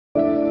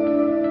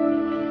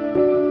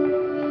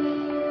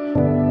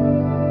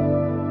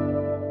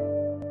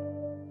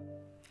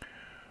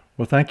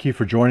Well, thank you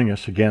for joining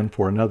us again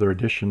for another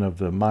edition of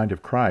the Mind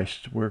of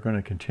Christ. We're going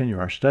to continue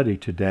our study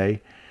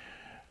today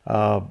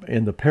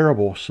in the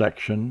parable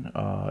section.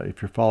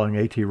 If you're following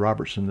A.T.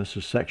 Robertson, this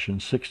is section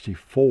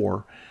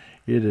 64.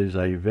 It is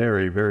a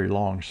very, very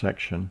long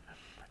section,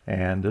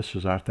 and this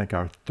is, I think,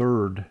 our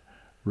third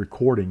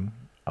recording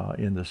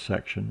in this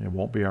section. It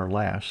won't be our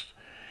last.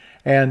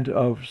 And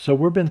so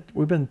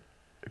we've been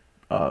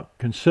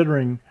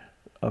considering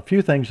a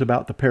few things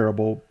about the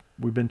parable.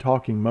 We've been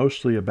talking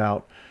mostly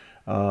about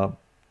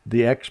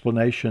the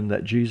explanation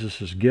that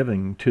Jesus is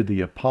giving to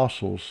the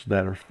apostles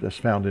that's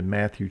found in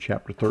Matthew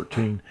chapter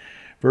 13,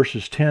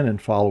 verses 10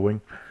 and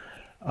following.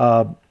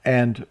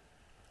 And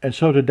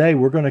so today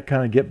we're going to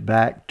kind of get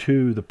back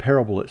to the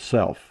parable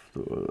itself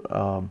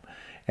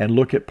and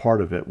look at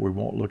part of it. We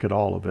won't look at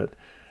all of it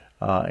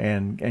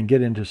and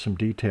get into some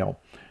detail.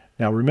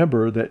 Now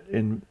remember that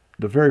in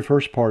the very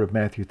first part of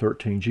Matthew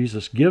 13,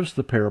 Jesus gives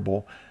the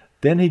parable.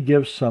 Then he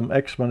gives some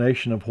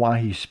explanation of why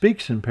he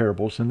speaks in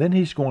parables, and then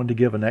he's going to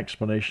give an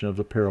explanation of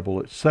the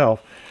parable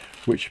itself,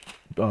 which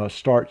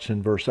starts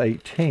in verse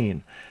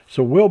 18.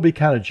 So we'll be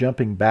kind of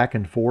jumping back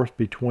and forth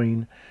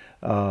between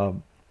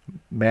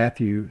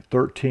Matthew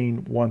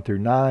 13, 1 through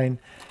 9,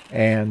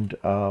 and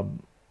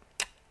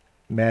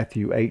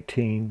Matthew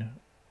 13,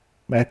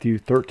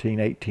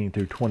 18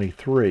 through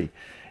 23.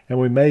 And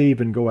we may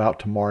even go out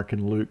to Mark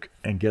and Luke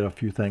and get a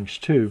few things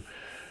too,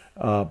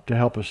 to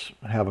help us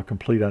have a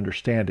complete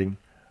understanding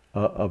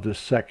of this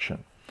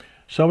section.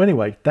 So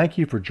anyway, thank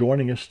you for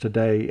joining us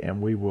today,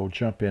 and we will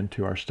jump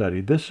into our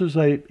study. This is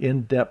an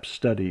in-depth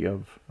study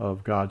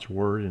of God's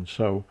Word, and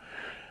so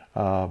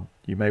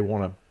you may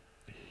want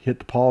to hit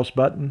the pause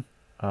button,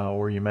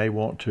 or you may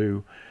want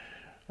to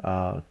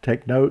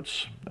take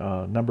notes,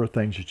 a number of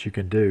things that you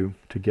can do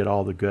to get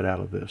all the good out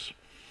of this.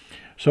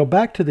 So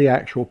back to the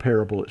actual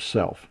parable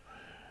itself,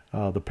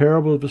 the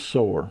parable of the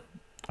sower,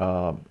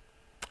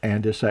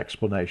 and its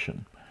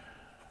explanation.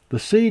 The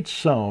seed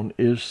sown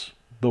is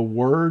the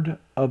word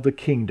of the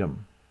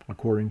kingdom,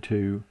 according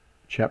to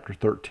chapter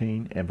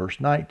 13 and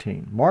verse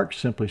 19. Mark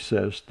simply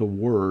says the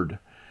word.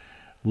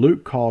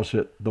 Luke calls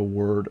it the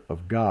word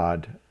of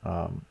God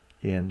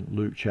in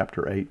Luke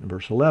chapter 8 and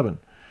verse 11.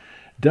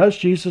 Does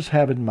Jesus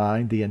have in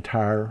mind the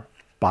entire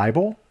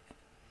Bible?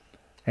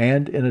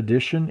 And in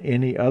addition,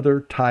 any other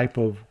type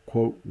of,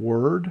 quote,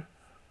 word,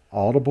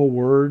 audible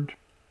word,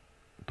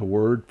 the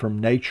word from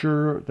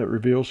nature that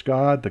reveals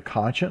God, the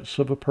conscience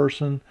of a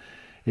person,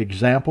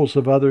 examples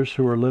of others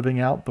who are living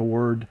out the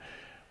word?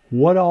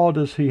 What all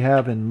does he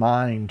have in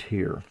mind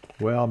here?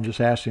 Well, I'm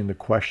just asking the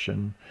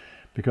question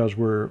because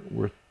we're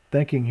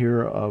thinking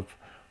here of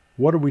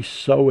what are we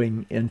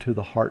sowing into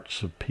the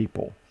hearts of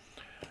people?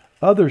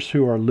 Others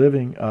who are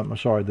living,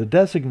 the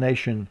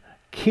designation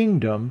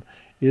kingdom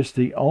is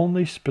the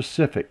only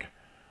specific,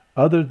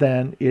 other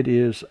than it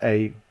is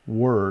a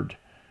word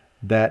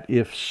that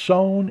if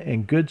sown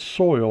in good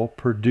soil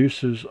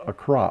produces a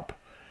crop.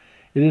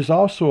 It is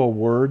also a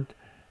word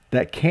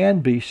that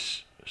can be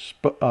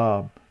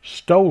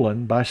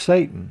stolen by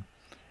Satan.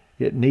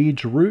 It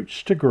needs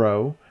roots to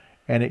grow,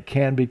 and it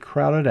can be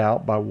crowded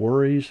out by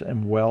worries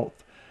and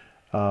wealth,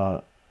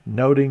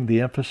 noting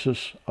the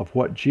emphasis of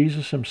what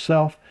Jesus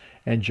himself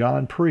and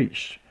John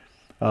preached,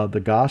 the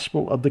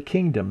gospel of the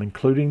kingdom,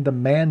 including the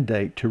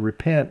mandate to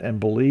repent and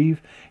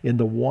believe in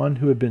the one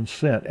who had been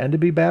sent and to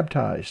be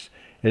baptized.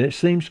 And it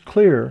seems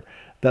clear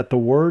that the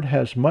word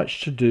has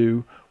much to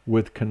do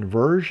with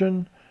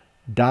conversion,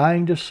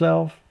 dying to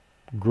self,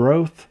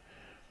 growth.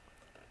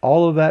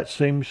 All of that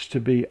seems to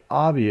be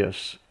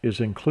obvious, is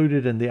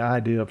included in the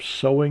idea of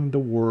sowing the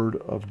word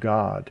of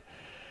God.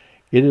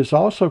 It is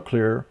also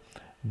clear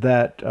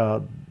that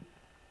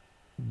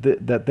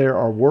that there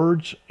are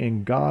words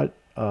in God.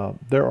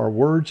 There are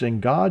words in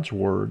God's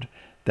word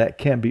that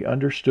can be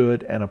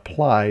understood and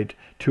applied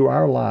to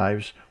our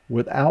lives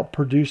without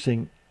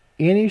producing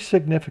any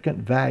significant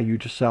value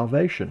to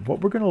salvation. What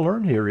we're going to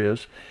learn here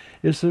is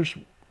there's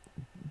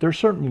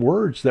certain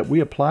words that we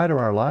apply to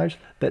our lives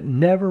that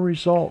never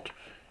result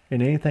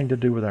in anything to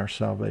do with our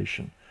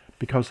salvation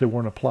because they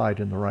weren't applied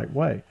in the right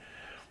way.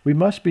 We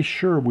must be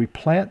sure we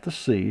plant the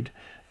seed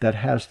that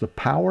has the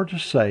power to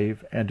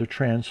save and to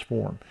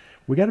transform.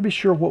 We got to be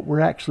sure what we're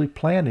actually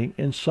planting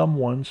in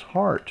someone's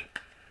heart,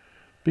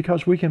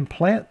 because we can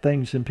plant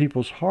things in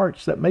people's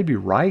hearts that may be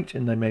right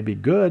and they may be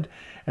good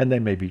and they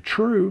may be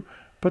true,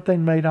 but they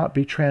may not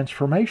be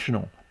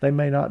transformational. They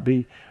may not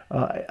be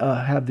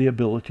have the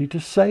ability to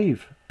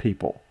save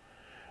people.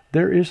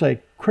 There is a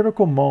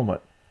critical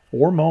moment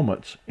or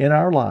moments in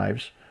our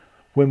lives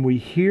when we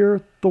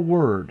hear the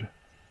word.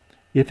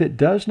 If it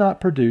does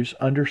not produce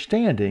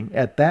understanding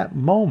at that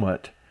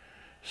moment,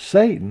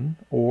 Satan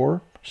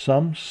or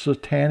some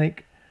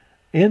satanic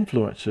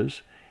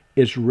influences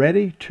is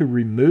ready to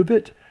remove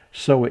it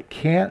so it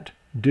can't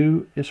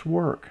do its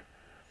work.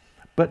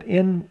 But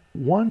in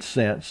one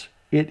sense,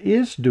 it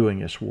is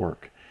doing its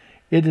work.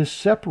 It is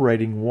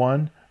separating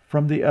one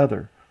from the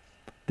other,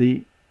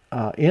 the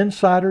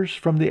insiders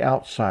from the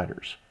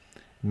outsiders.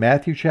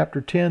 Matthew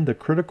chapter 10, the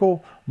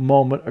critical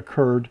moment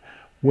occurred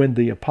when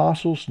the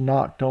apostles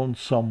knocked on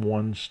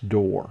someone's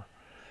door.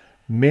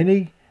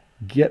 Many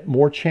get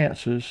more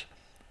chances.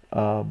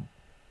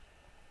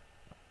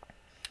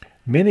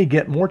 Many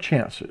get more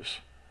chances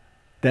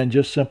than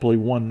just simply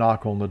one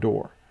knock on the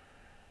door.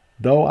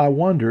 Though I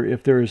wonder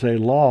if there is a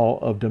law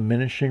of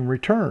diminishing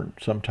return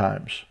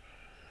sometimes.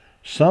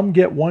 Some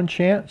get one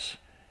chance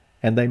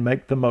and they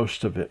make the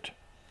most of it.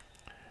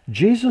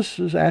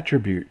 Jesus'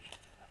 attributes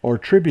or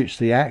attributes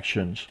the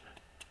actions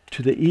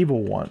to the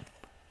evil one.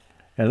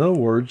 In other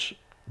words,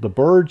 the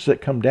birds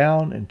that come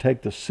down and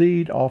take the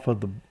seed off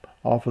of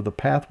the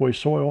pathway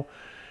soil,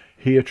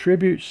 he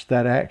attributes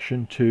that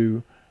action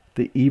to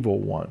the evil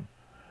one.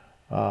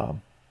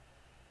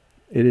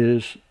 It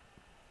is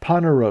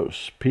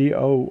poneros,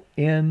 P-O-N-E-R-O-S.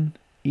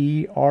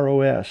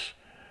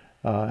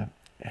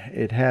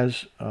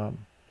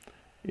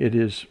 It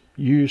is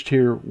used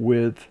here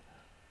with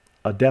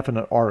a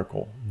definite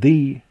article,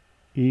 the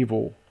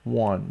evil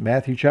one.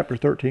 Matthew chapter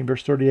 13,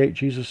 verse 38,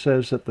 Jesus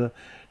says that the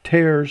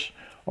tares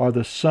are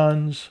the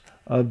sons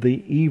of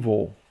the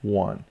evil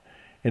one.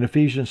 In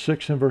Ephesians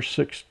 6 and verse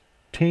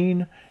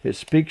 16, it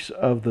speaks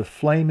of the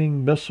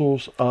flaming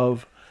missiles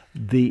of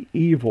the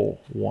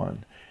evil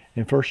one.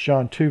 In 1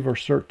 John 2,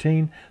 verse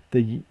 13,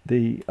 the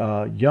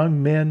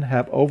young men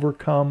have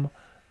overcome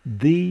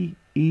the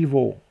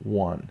evil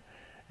one.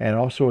 And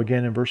also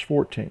again in verse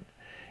 14.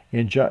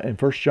 In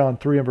 1 John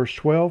 3 and verse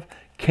 12,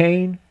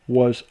 Cain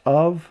was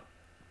of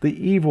the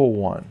evil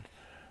one.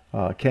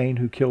 Cain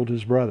who killed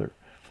his brother.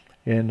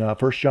 In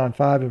 1 John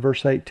 5 and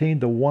verse 18,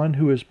 the one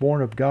who is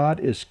born of God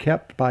is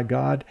kept by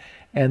God,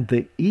 and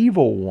the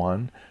evil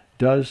one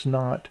does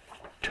not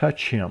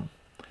touch him.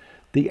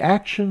 The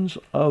actions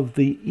of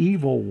the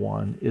evil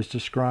one is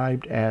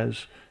described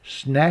as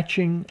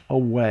snatching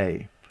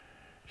away.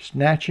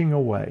 Snatching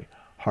away.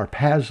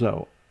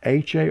 Harpazo.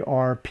 H-A-R-P-A-Z-O.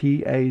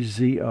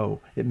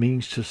 It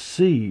means to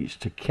seize,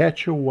 to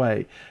catch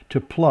away,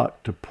 to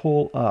pluck, to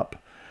pull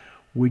up.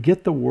 We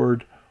get the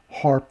word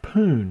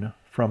harpoon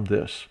from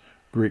this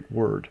Greek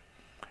word.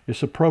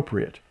 It's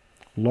appropriate.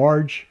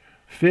 Large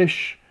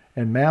fish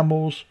and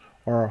mammals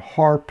are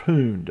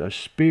harpooned, a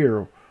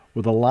spear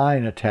with a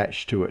line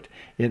attached to it,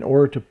 in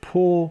order to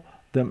pull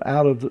them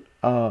out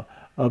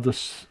of the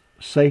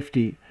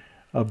safety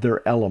of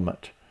their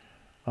element,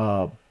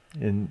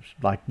 in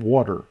like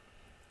water,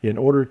 in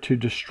order to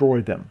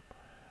destroy them.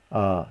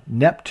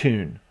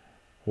 Neptune,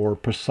 or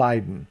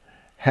Poseidon,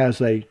 has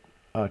a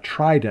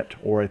trident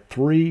or a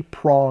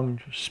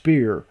three-pronged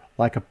spear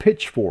like a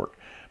pitchfork,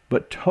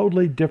 but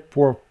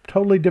for a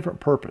totally different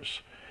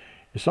purpose.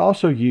 It's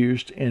also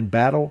used in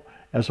battle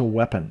as a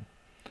weapon.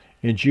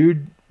 In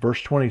Jude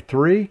verse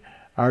 23,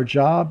 our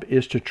job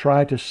is to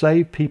try to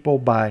save people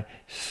by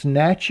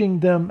snatching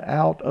them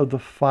out of the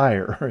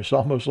fire. It's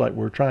almost like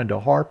we're trying to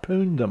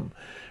harpoon them,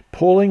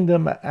 pulling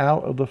them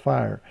out of the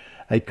fire.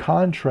 A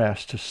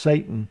contrast to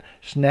Satan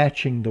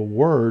snatching the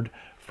word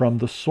from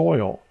the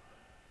soil.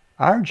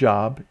 Our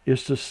job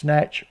is to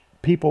snatch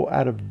people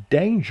out of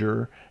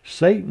danger.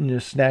 Satan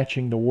is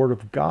snatching the word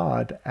of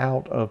God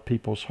out of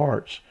people's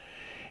hearts.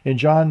 In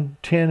John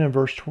 10 and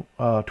verse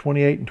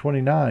 28 and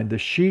 29, the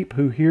sheep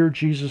who hear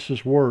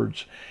Jesus'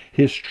 words,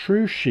 his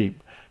true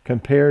sheep,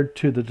 compared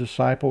to the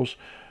disciples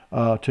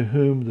to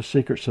whom the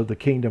secrets of the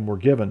kingdom were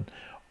given,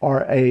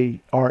 are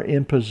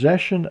in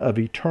possession of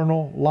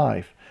eternal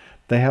life.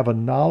 They have a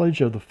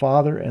knowledge of the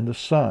Father and the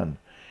Son,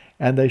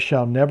 and they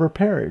shall never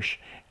perish,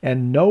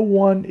 and no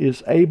one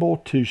is able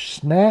to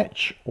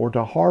snatch or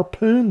to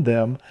harpoon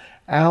them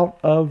out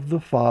of the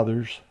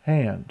Father's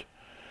hand.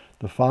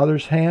 The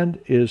Father's hand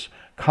is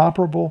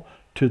comparable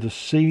to the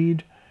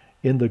seed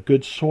in the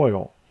good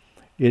soil.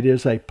 It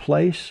is a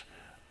place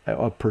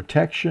of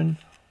protection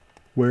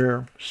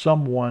where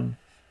someone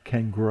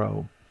can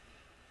grow.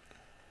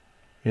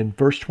 In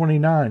verse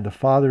 29, the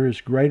Father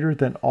is greater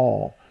than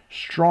all,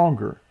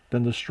 stronger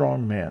than the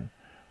strong man.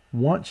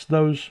 Once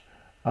those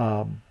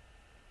bound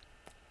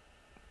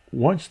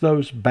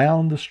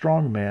the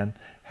strong man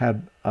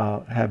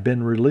have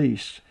been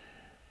released,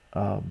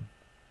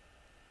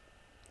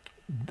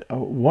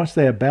 once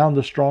they have bound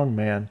the strong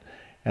man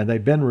and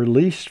they've been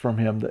released from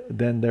him,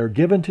 then they're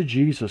given to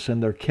Jesus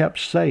and they're kept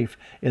safe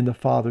in the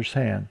Father's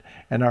hand.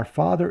 And our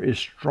Father is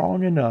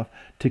strong enough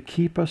to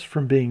keep us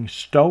from being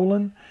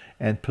stolen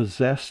and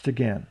possessed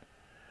again.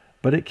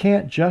 But it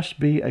can't just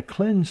be a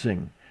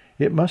cleansing.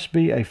 It must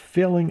be a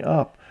filling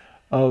up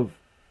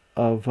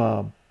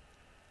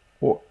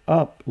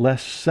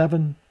lest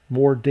 7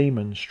 more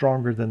demons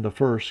stronger than the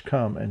first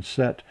come and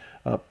set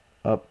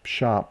up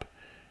shop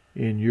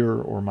in your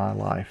or my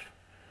life.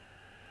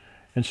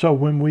 And so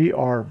when we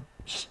are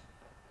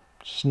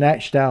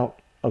snatched out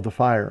of the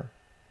fire,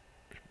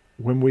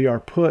 when we are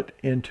put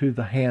into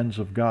the hands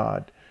of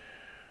God,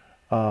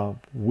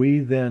 we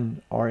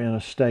then are in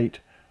a state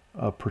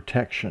of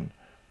protection.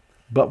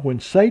 But when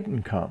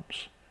Satan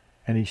comes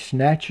and he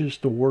snatches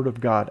the word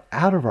of God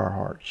out of our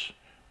hearts,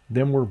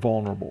 then we're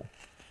vulnerable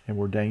and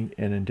we're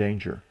in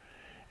danger.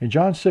 In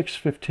John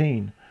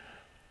 6:15,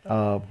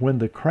 When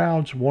the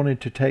crowds wanted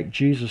to take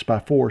Jesus by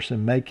force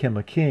and make him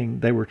a king,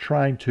 they were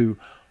trying to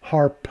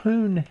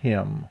harpoon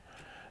him.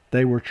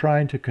 They were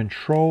trying to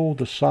control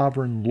the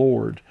sovereign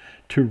Lord,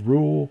 to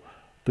rule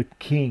the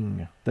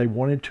king. They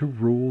wanted to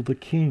rule the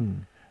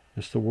king.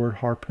 It's the word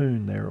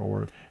harpoon there,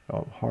 or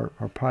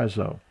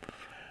harpazo.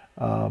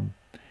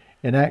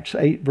 In Acts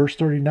 8, verse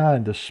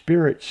 39, the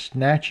Spirit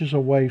snatches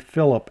away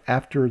Philip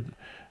after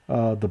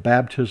the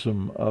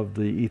baptism of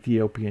the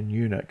Ethiopian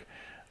eunuch.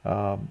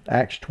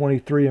 Acts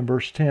 23 and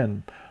verse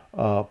 10,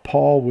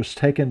 Paul was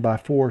taken by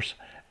force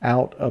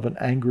out of an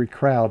angry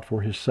crowd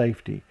for his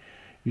safety.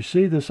 You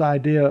see, this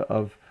idea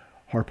of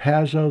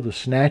harpazo, the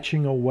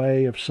snatching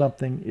away of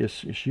something,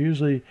 is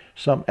usually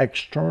some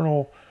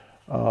external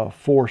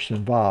force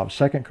involved.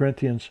 2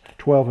 Corinthians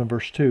 12 and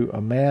verse 2,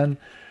 a man,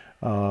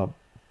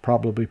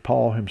 probably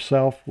Paul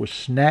himself, was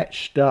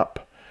snatched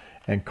up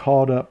and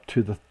caught up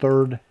to the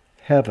third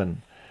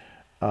heaven.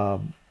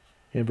 In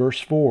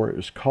verse 4, it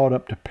was caught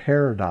up to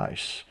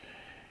paradise.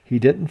 He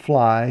didn't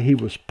fly. He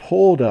was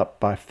pulled up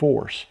by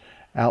force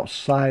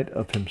outside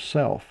of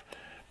himself.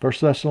 1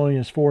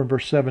 Thessalonians 4 and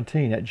verse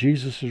 17, at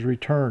Jesus'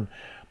 return,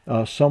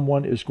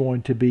 someone is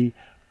going to be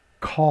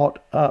caught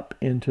up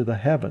into the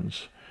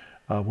heavens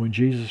when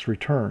Jesus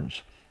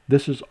returns.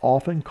 This is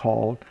often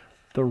called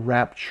the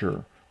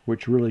rapture,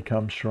 which really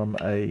comes from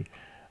a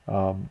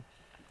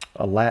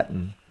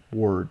Latin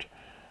word.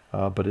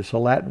 But it's a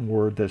Latin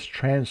word that's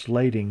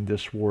translating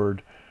this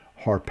word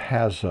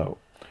harpazo.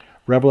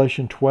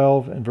 Revelation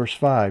 12 and verse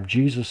 5,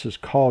 Jesus is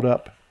caught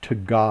up to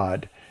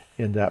God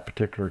in that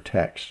particular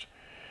text.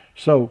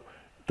 So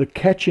the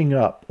catching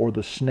up or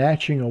the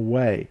snatching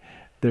away,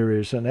 there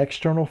is an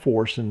external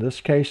force. In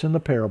this case, in the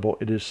parable,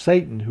 it is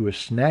Satan who is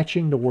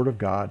snatching the word of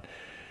God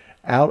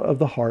out of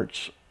the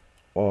hearts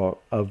or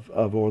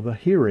the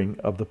hearing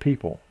of the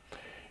people.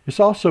 It's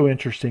also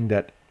interesting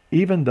that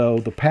even though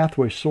the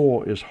pathway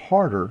soil is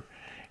harder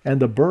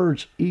and the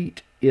birds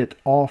eat it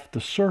off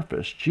the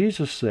surface,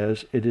 Jesus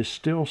says it is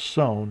still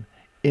sown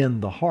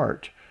in the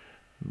heart.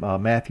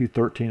 Matthew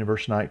 13 and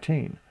verse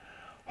 19.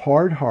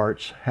 Hard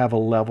hearts have a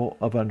level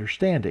of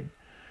understanding.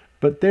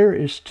 But there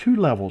is two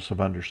levels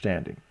of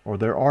understanding, or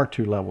there are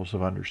two levels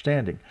of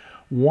understanding.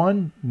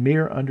 One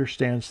mere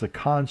understands the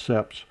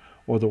concepts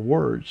or the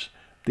words.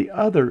 The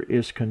other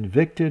is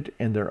convicted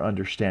in their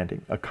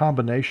understanding, a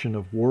combination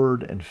of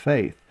word and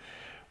faith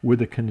with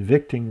the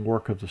convicting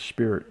work of the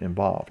Spirit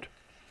involved.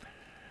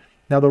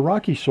 Now, the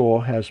rocky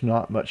soil has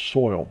not much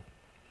soil.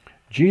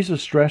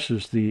 Jesus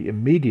stresses the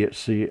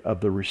immediacy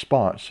of the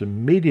response.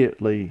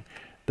 Immediately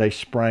they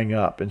sprang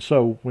up. And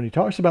so when he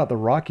talks about the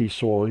rocky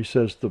soil, he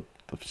says the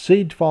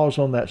seed falls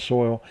on that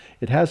soil.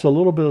 It has a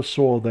little bit of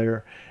soil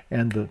there,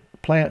 and the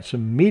plants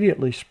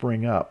immediately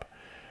spring up.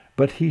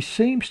 But he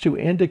seems to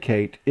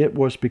indicate it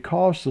was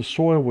because the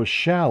soil was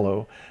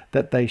shallow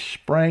that they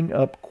sprang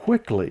up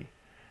quickly.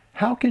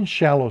 How can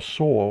shallow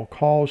soil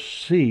cause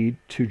seed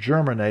to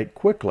germinate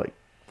quickly?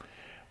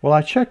 Well,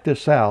 I checked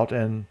this out,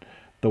 and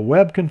the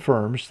web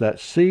confirms that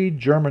seed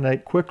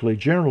germinate quickly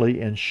generally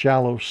in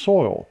shallow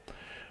soil.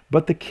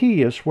 But the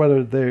key is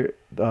whether there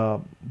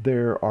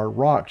are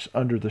rocks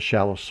under the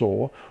shallow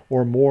soil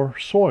or more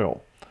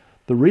soil.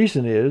 The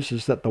reason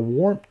is that the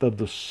warmth of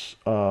the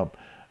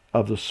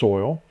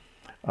soil,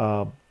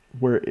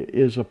 where it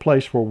is a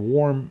place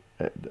where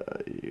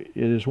it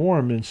is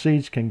warm and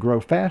seeds can grow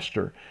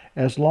faster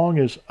as long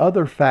as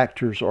other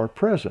factors are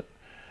present.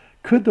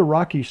 Could the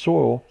rocky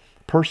soil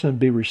person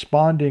be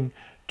responding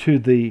to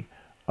the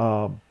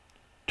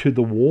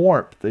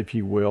warmth, if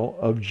you will,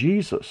 of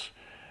Jesus?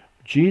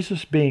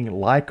 Jesus being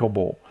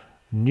likable,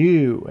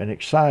 new, and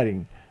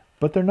exciting,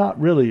 but they're not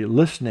really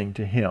listening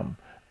to him.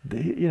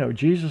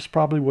 Jesus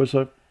probably was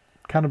a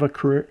kind of a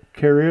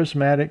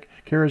charismatic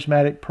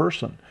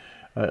person.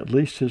 At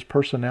least his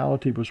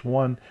personality was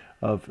one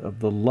of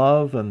the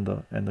love and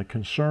the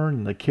concern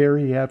and the care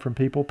he had from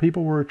people.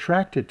 People were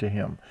attracted to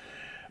him,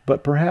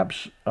 but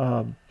perhaps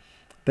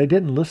they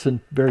didn't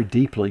listen very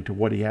deeply to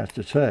what he has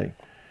to say.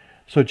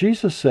 So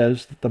Jesus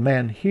says that the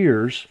man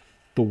hears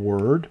the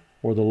word,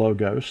 or the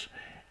logos,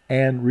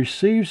 and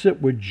receives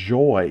it with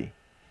joy.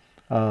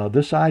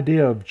 This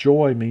idea of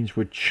joy means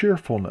with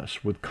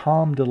cheerfulness, with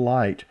calm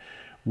delight,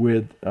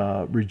 with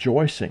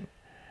rejoicing.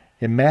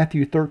 In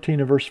Matthew 13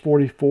 and verse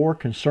 44,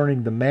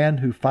 concerning the man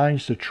who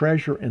finds the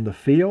treasure in the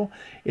field,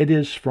 it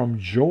is from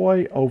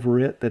joy over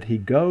it that he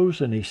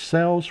goes and he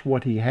sells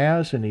what he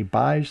has and he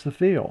buys the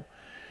field.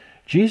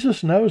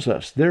 Jesus knows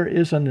us. There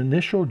is an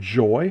initial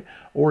joy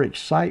or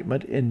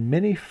excitement in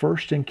many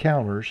first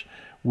encounters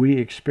we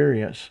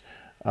experience,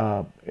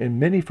 with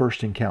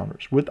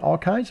all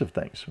kinds of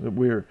things.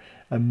 We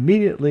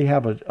immediately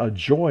have a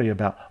joy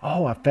about,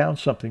 oh, I found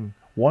something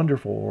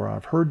wonderful, or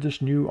I've heard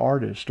this new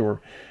artist, or,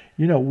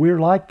 we're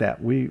like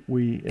that. We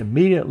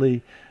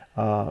immediately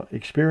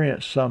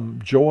experience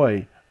some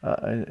joy,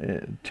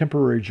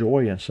 temporary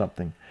joy in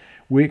something.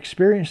 We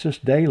experience this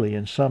daily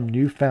in some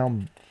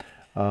newfound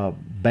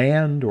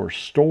band or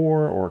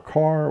store or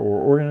car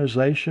or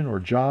organization or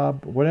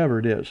job, whatever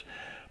it is.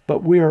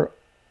 But we're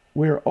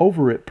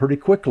over it pretty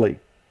quickly.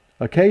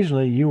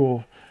 Occasionally you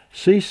will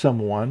see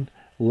someone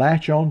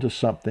latch onto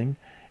something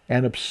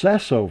and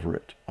obsess over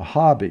it, a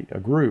hobby, a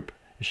group.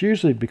 It's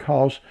usually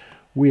because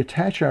we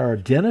attach our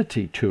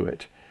identity to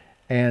it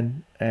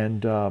and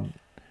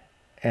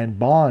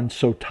bond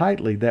so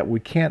tightly that we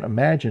can't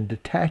imagine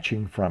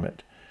detaching from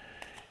it.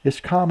 It's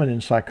common in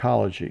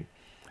psychology.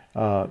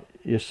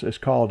 It's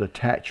called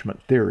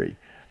attachment theory.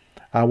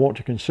 I want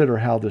to consider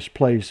how this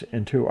plays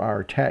into our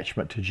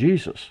attachment to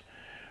Jesus,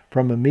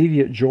 from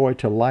immediate joy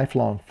to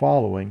lifelong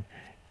following,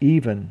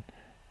 even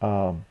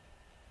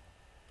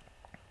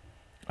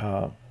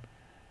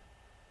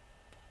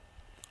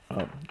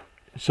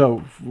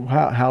so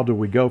how do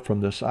we go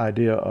from this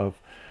idea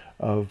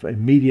of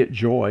immediate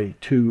joy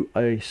to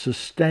a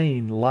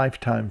sustained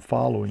lifetime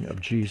following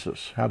of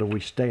Jesus? How do we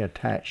stay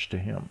attached to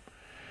him?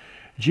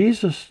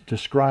 Jesus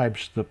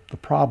describes the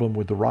problem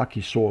with the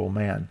rocky soil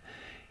man.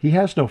 He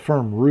has no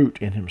firm root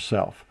in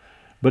himself,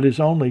 but is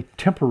only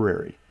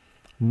temporary.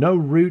 No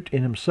root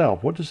in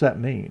himself. What does that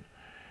mean?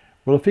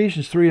 Well,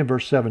 Ephesians 3 and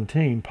verse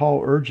 17,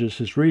 Paul urges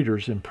his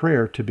readers in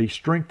prayer to be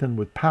strengthened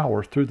with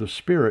power through the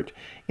Spirit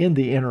in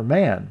the inner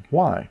man.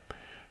 Why?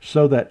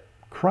 So that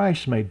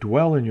Christ may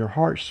dwell in your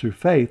hearts through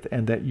faith,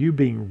 and that you,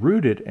 being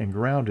rooted and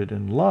grounded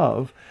in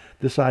love,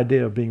 this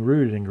idea of being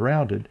rooted and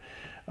grounded,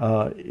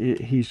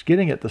 he's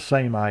getting at the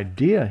same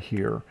idea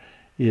here,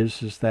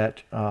 is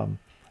that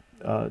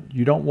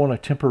you don't want a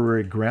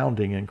temporary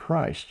grounding in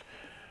Christ.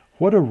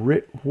 What a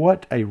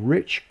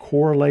rich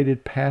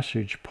correlated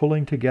passage,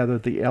 pulling together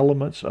the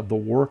elements of the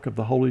work of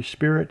the Holy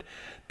Spirit,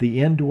 the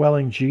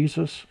indwelling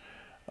Jesus,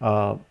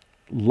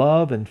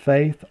 love and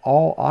faith,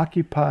 all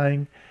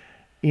occupying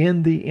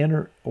in the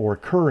inner, or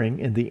occurring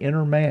in the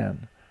inner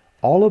man.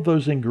 All of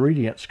those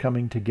ingredients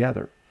coming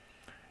together.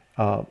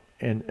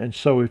 And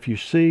so if you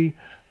see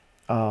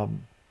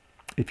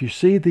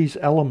these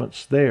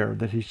elements there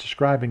that he's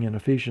describing in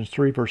Ephesians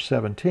 3 verse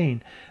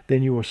 17,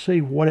 then you will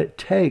see what it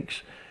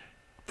takes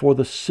for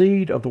the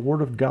seed of the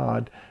Word of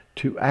God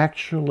to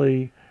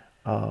actually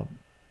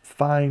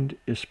find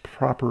its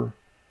proper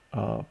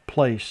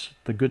place,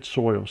 the good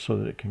soil, so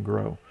that it can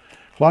grow.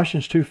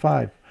 Colossians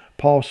 2:5,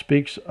 Paul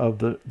speaks of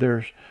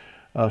their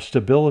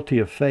stability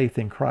of faith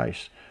in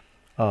Christ,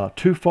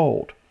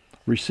 twofold: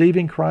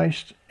 receiving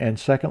Christ, and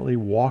secondly,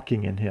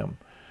 walking in him.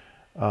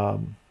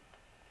 And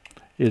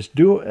these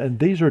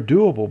are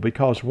doable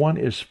because one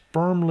is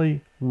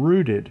firmly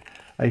rooted.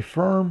 A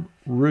firm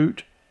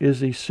root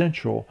is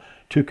essential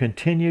to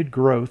continued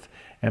growth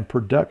and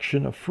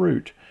production of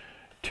fruit,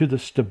 to the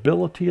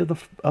stability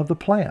of the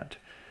plant.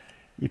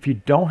 If you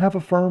don't have a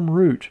firm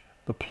root,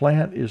 the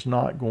plant is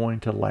not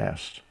going to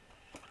last.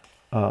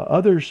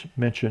 Other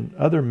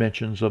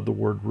mentions of the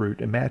word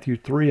root in Matthew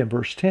 3 and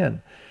verse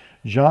 10.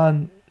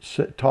 John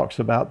talks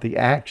about the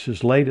axe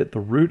is laid at the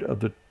root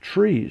of the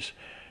trees.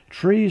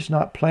 Trees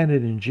not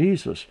planted in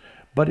Jesus,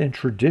 but in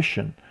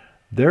tradition.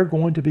 They're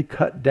going to be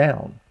cut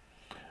down,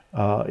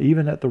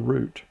 even at the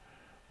root.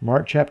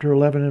 Mark chapter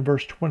 11 and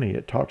verse 20,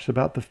 it talks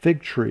about the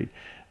fig tree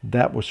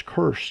that was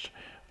cursed,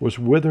 was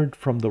withered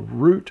from the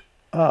root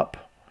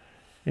up.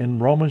 In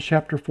Romans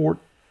chapter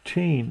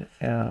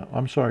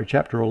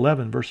chapter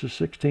 11, verses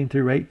 16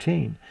 through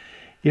 18,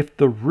 if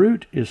the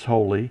root is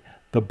holy,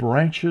 the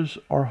branches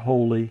are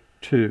holy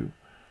too.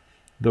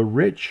 The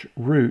rich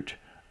root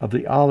of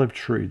the olive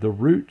tree, the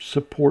root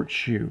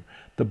supports you.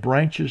 The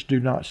branches do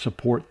not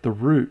support the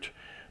root.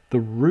 The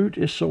root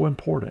is so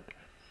important.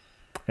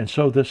 And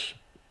so this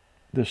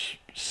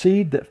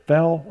seed that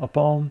fell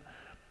upon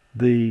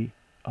the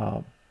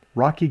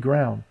rocky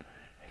ground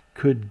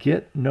could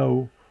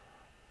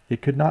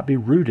not be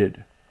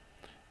rooted.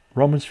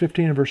 Romans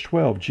 15 and verse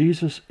 12,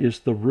 Jesus is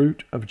the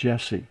root of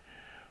Jesse.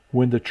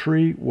 When the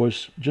tree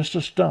was just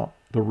a stump,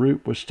 the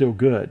root was still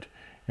good,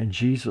 and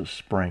Jesus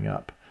sprang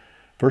up.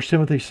 1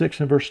 Timothy 6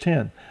 and verse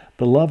 10,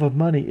 the love of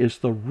money is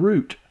the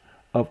root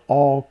of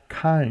all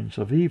kinds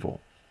of evil.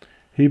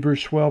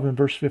 Hebrews 12 and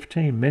verse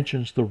 15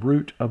 mentions the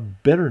root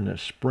of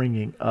bitterness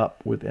springing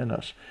up within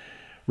us.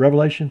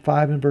 Revelation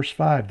 5 and verse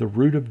 5, the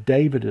root of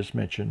David is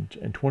mentioned,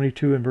 and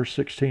 22 and verse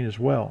 16 as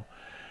well.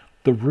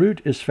 The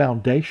root is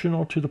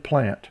foundational to the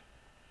plant.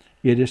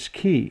 It is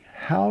key.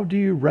 How do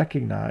you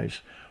recognize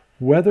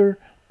whether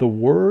the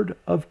Word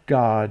of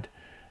God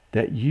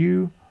that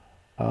you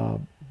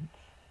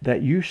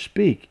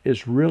speak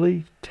is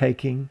really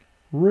taking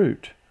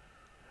root?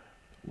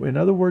 In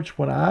other words,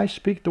 when I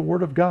speak the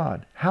Word of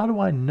God, how do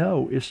I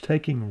know it's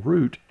taking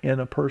root in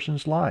a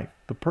person's life?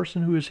 The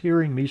person who is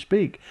hearing me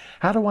speak.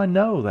 How do I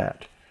know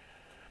that?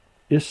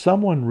 Is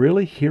someone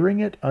really hearing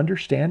it,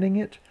 understanding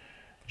it?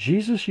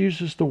 Jesus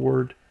uses the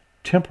word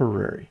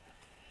temporary.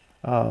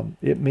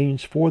 It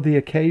means for the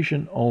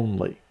occasion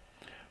only,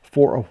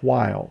 for a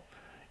while,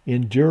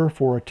 endure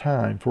for a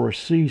time, for a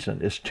season.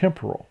 It's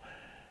temporal.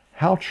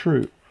 How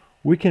true.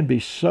 We can be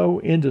so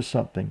into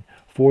something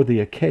for the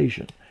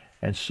occasion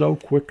and so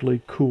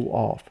quickly cool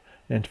off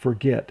and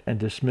forget and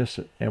dismiss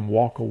it and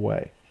walk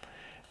away.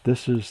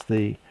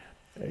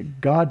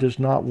 God does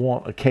not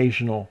want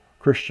occasional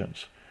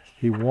Christians.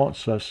 He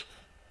wants us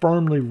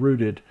firmly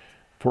rooted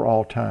for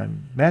all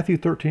time. Matthew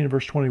 13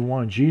 verse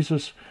 21,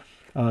 Jesus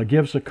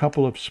gives a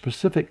couple of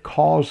specific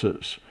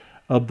causes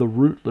of the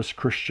rootless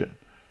Christian.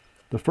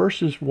 The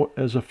first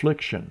is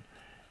affliction,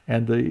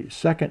 and the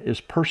second is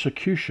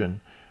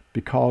persecution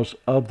because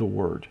of the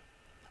word.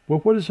 Well,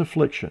 what is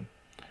affliction?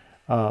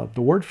 The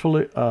word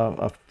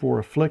for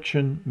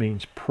affliction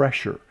means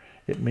pressure.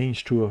 It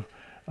means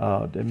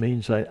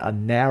a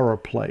narrow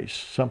place,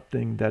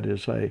 something that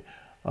is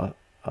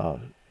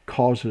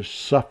causes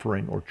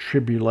suffering or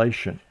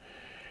tribulation.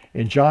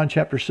 In John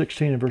chapter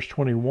 16 and verse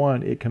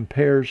 21, it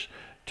compares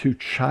to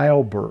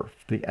childbirth,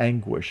 the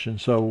anguish.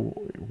 And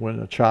so when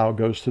a child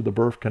goes through the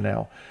birth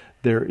canal,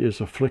 there is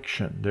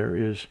affliction. There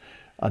is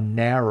a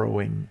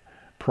narrowing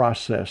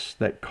process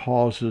that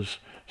causes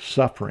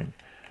suffering.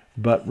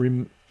 But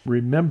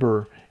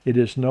remember, it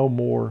is no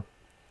more,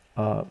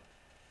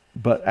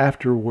 but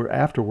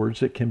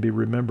afterwards it can be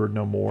remembered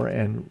no more,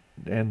 and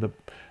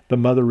the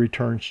mother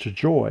returns to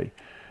joy.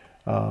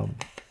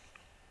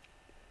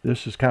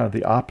 This is kind of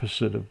the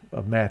opposite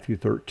of Matthew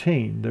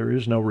 13. There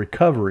is no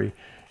recovery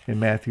in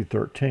Matthew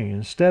 13.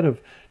 Instead of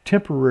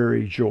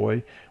temporary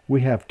joy,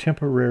 we have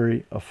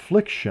temporary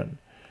affliction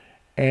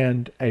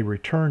and a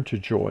return to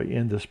joy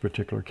in this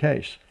particular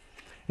case.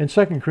 In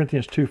 2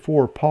 Corinthians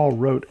 2:4, Paul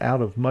wrote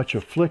out of much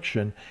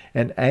affliction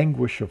and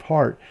anguish of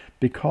heart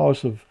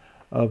because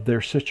of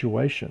their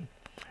situation.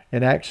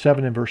 In Acts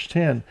 7 and verse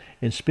 10,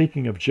 in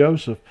speaking of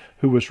Joseph,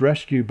 who was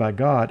rescued by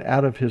God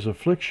out of his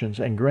afflictions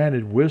and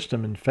granted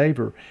wisdom and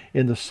favor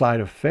in the sight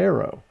of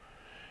Pharaoh.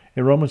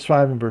 In Romans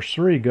 5 and verse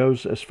 3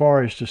 goes as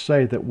far as to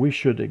say that we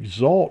should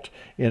exult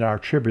in our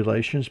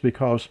tribulations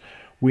because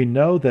we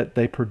know that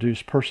they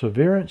produce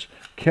perseverance,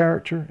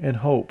 character, and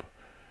hope.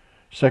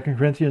 2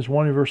 Corinthians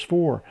 1 and verse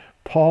 4,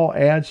 Paul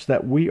adds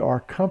that we are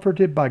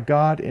comforted by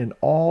God in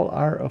all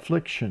our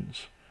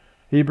afflictions.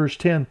 Hebrews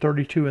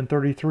 10:32 and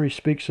 33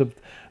 speaks of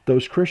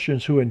those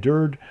Christians who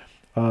endured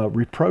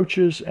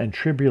reproaches and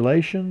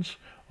tribulations.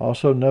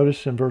 Also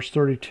notice in verse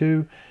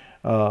 32,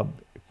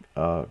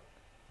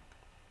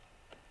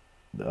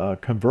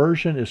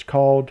 conversion is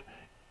called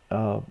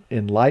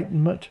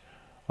enlightenment,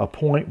 a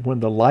point when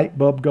the light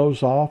bulb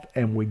goes off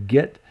and we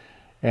get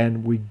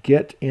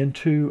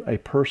into a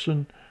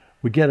person.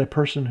 We get a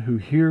person who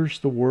hears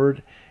the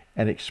word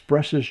and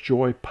expresses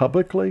joy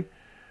publicly.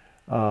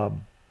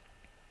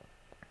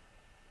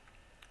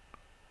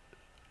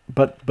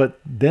 But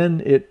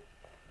then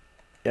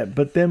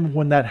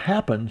when that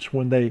happens,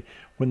 when they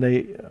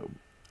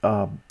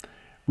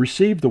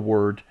receive the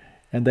word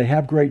and they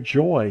have great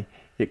joy,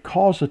 it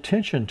calls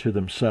attention to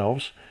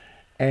themselves,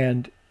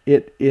 and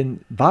it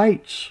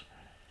invites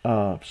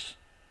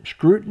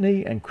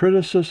scrutiny and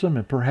criticism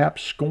and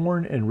perhaps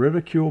scorn and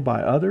ridicule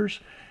by others.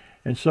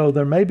 And so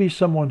there may be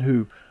someone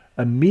who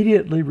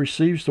immediately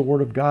receives the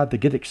word of God, they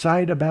get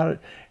excited about it,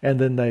 and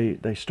then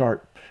they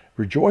start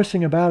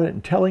rejoicing about it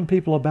and telling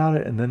people about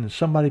it, and then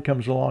somebody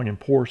comes along and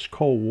pours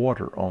cold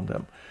water on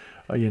them,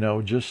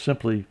 just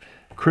simply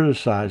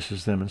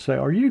criticizes them and say,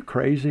 "Are you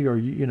crazy?" Or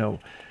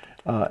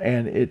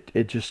and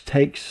it just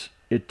takes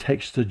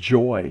the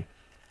joy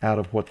out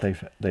of what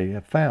they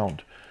have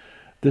found.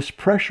 This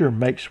pressure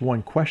makes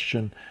one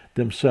question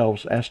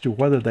themselves as to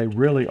whether they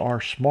really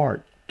are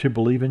smart to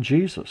believe in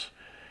Jesus.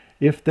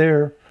 If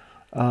their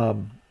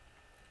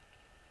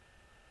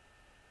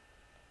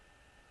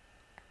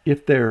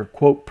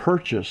quote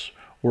purchase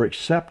or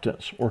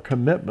acceptance or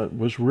commitment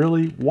was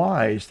really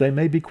wise, they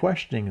may be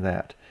questioning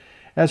that.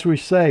 As we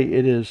say,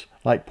 it is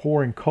like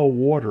pouring cold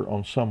water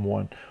on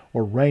someone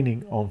or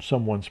raining on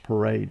someone's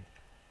parade.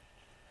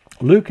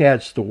 Luke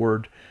adds the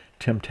word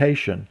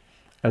temptation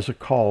as a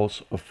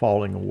cause of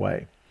falling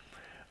away.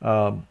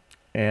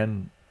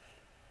 And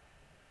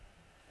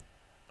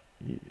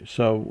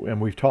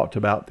we've talked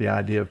about the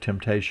idea of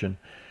temptation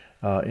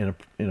in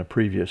a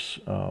previous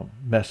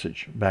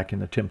message back in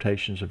the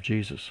temptations of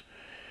Jesus.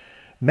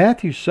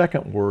 Matthew's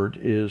second word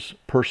is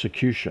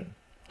persecution.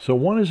 So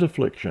one is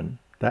affliction.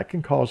 That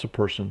can cause a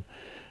person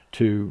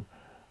to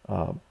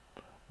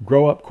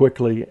grow up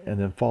quickly and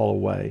then fall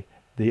away.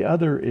 The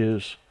other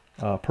is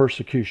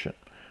persecution.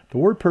 The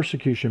word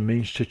persecution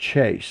means to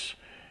chase.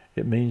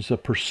 It means a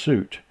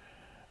pursuit.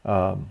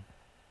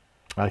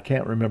 I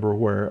can't remember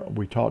where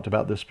we talked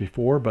about this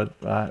before, but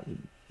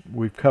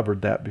we've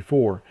covered that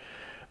before.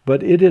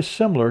 But it is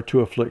similar to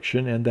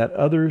affliction in that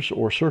others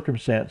or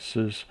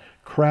circumstances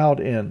crowd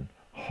in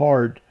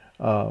hard.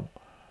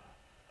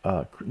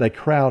 They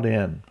crowd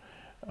in.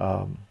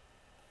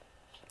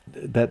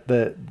 That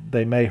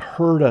they may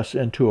herd us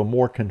into a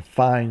more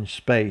confined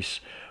space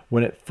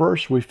when at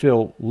first we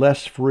feel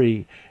less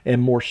free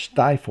and more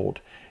stifled.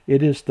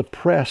 It is the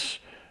press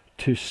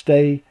to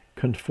stay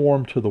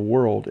conformed to the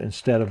world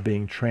instead of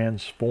being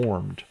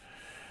transformed.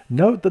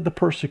 Note that the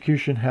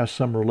persecution has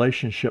some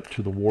relationship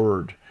to the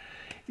word.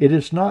 It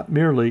is not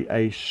merely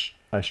a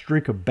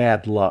streak of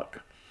bad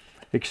luck.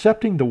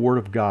 Accepting the word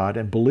of God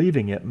and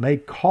believing it may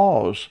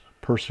cause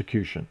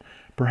persecution.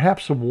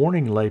 Perhaps a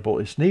warning label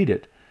is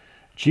needed.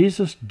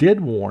 Jesus did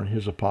warn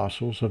his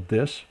apostles of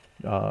this.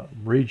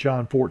 Read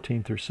John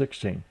 14 through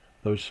 16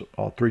 those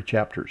 3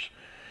 chapters,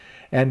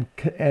 and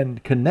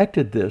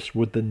connected this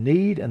with the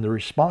need and the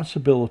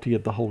responsibility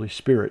of the Holy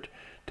Spirit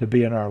to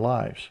be in our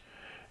lives.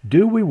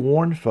 Do we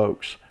warn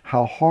folks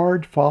how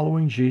hard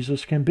following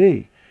Jesus can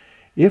be?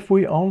 If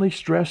we only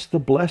stress the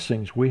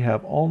blessings, we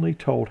have only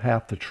told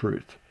half the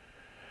truth.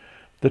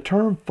 The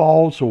term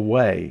falls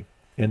away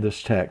in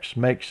this text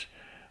may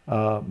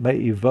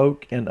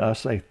evoke in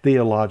us a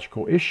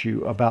theological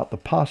issue about the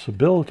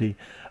possibility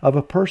of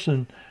a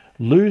person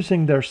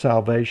losing their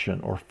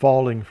salvation or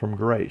falling from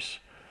grace.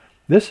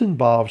 This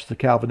involves the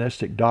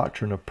Calvinistic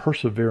doctrine of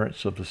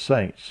perseverance of the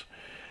saints.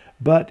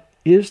 But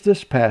is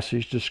this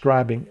passage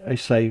describing a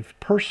saved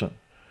person?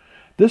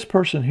 This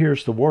person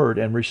hears the word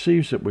and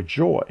receives it with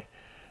joy.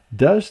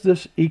 Does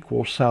this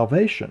equal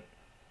salvation?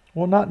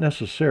 Well, not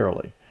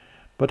necessarily.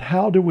 But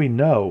how do we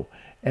know?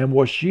 And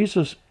was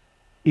Jesus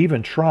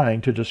even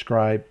trying to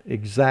describe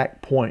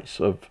exact points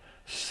of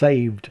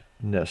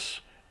savedness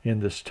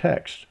in this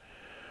text?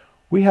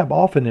 We have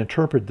often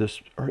interpreted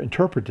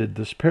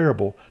this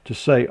parable to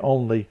say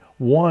only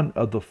one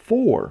of the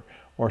 4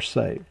 are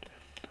saved.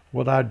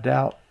 Well, I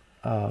doubt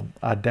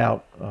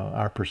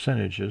our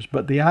percentages,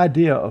 but the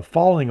idea of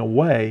falling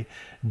away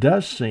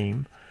does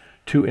seem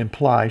to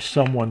imply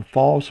someone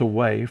falls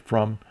away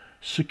from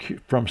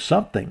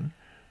something.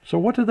 So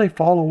what do they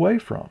fall away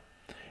from?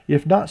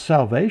 If not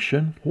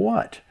salvation,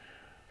 what?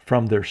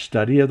 From their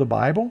study of the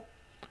Bible?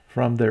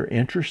 From their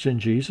interest in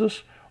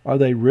Jesus? Are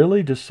they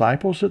really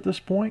disciples at this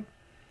point?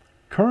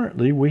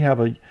 Currently, we have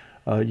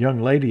a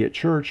young lady at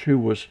church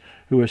who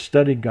has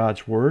studied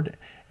God's Word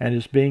and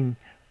is being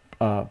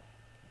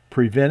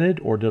prevented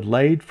or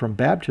delayed from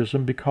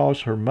baptism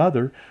because her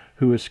mother,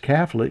 who is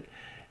Catholic,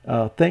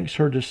 thinks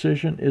her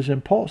decision is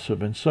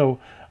impulsive. And so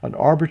an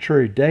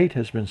arbitrary date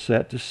has been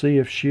set to see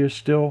if she is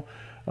still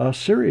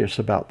serious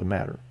about the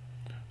matter.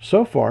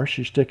 So far,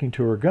 she's sticking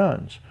to her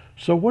guns.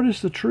 So what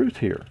is the truth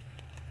here?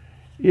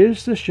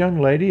 Is this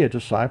young lady a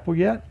disciple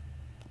yet?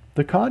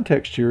 The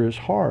context here is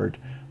hard,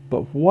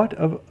 but what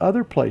of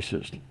other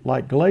places,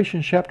 like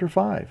Galatians chapter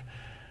 5?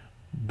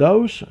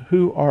 Those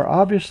who are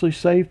obviously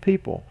saved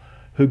people,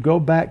 who go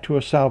back to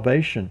a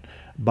salvation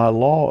by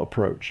law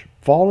approach,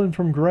 fallen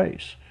from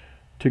grace.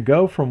 To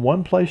go from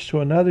one place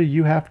to another,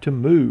 you have to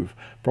move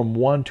from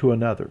one to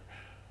another.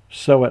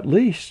 So at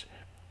least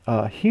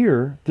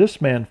here,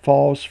 this man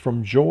falls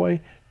from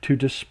joy to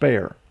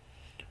despair,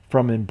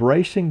 from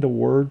embracing the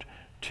word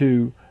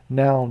to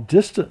now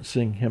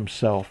distancing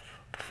himself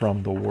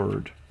from the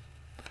word.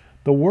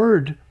 The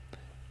word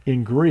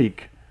in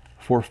Greek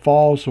for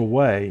falls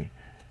away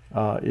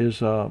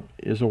is a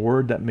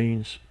word that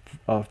means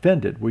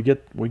offended. We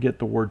get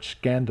the word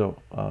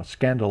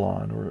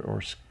scandalon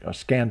or a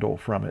scandal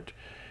from it.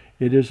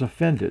 It is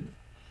offended.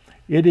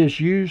 It is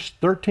used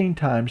 13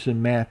 times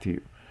in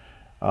Matthew.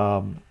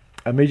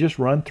 Let me just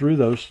run through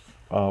those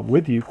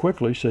with you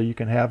quickly so you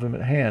can have them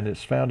at hand.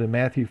 It's found in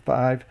Matthew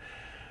 5,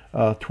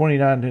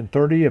 29 and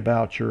 30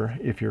 about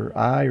if your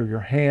eye or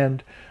your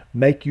hand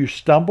make you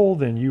stumble,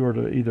 then you are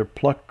to either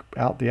pluck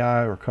out the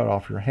eye or cut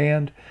off your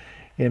hand.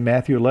 In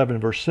Matthew 11,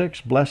 verse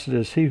 6, blessed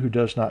is he who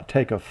does not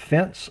take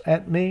offense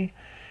at me.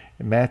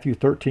 In Matthew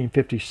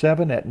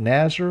 13:57, at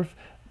Nazareth,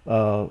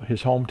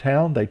 his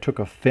hometown, they took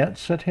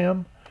offense at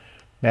him.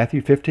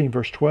 Matthew 15,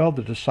 verse 12,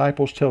 the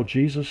disciples tell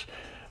Jesus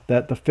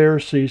that the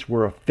Pharisees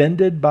were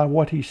offended by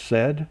what he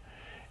said.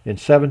 In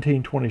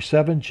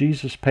 17:27,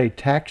 Jesus paid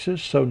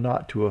taxes so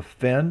not to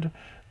offend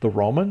the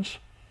Romans.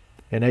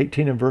 In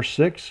 18 and verse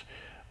 6,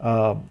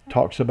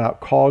 talks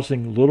about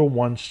causing little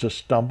ones to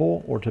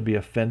stumble or to be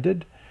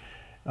offended.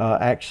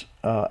 Acts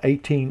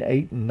 18,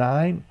 8 and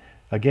 9,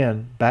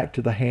 again, back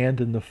to the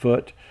hand and the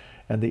foot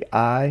and the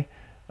eye,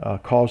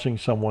 causing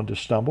someone to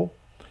stumble.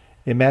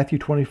 In Matthew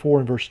 24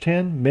 and verse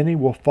 10, many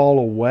will fall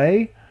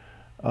away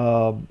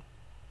or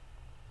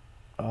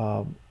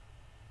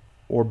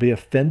be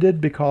offended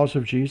because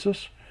of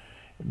Jesus.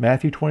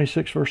 Matthew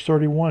 26 verse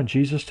 31,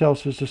 Jesus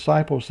tells his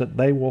disciples that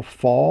they will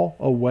fall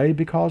away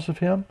because of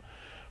him,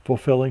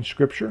 fulfilling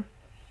Scripture.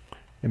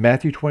 In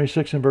Matthew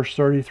 26 and verse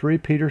 33,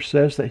 Peter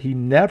says that he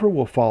never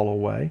will fall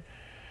away.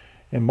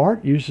 And Mark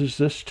uses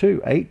this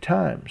too, 8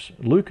 times.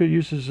 Luke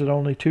uses it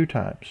only 2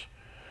 times.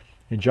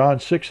 In John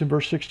 6 and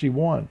verse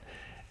 61,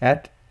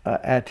 at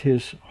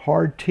his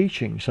hard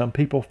teaching, some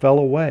people fell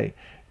away.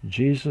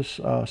 Jesus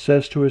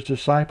says to his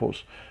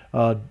disciples,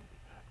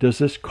 does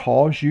this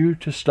cause you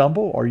to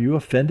stumble? Are you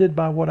offended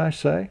by what I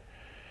say?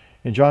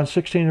 In John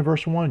 16 and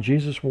verse 1,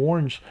 Jesus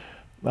warnings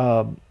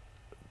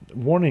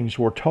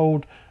were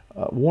told,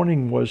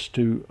 warning was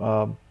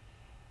to,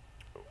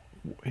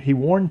 he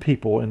warned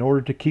people in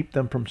order to keep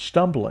them from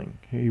stumbling.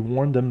 He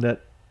warned them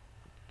that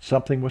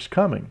something was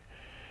coming.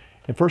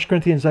 In 1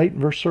 Corinthians 8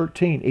 and verse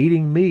 13,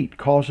 eating meat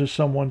causes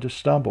someone to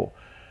stumble.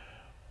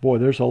 Boy,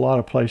 there's a lot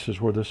of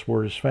places where this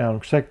word is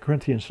found. 2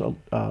 Corinthians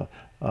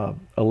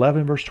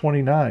 11 verse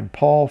 29,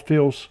 Paul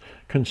feels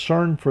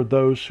concern for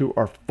those who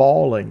are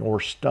falling or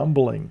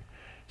stumbling.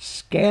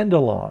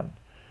 Scandalon.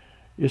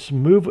 It's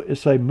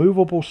a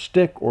movable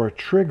stick or a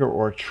trigger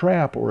or a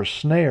trap or a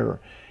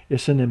snare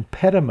It's an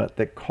impediment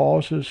that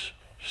causes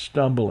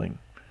stumbling.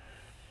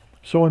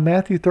 So in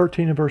Matthew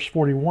 13 and verse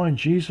 41,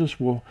 Jesus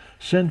will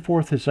send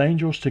forth his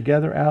angels to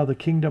gather out of the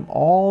kingdom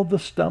all the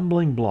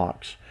stumbling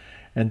blocks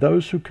and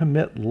those who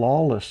commit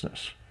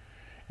lawlessness.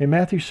 In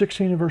Matthew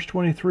 16 and verse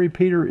 23,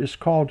 Peter is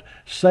called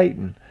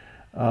Satan,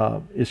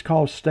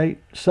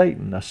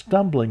 Satan, a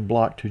stumbling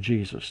block to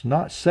Jesus,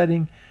 not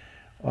setting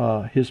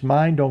his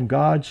mind on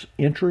God's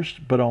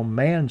interest, but on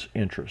man's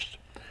interest.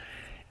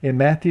 In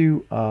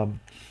Matthew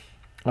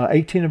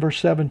 18 and verse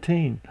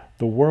 17,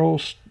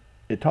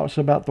 it talks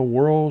about the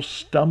world's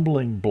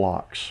stumbling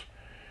blocks.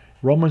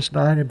 Romans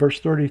 9 and verse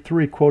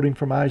 33, quoting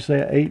from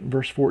Isaiah 8 and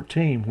verse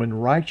 14, when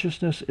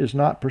righteousness is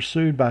not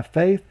pursued by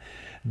faith,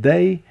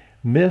 they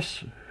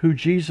miss who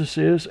Jesus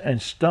is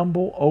and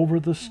stumble over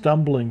the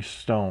stumbling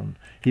stone.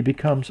 He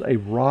becomes a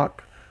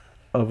rock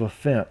of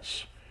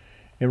offense.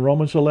 In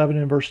Romans 11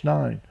 and verse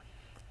 9,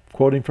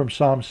 quoting from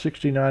Psalm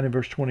 69 and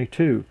verse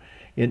 22,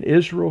 in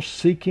Israel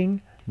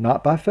seeking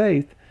not by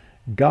faith,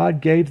 God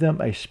gave them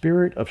a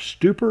spirit of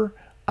stupor,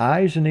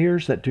 eyes and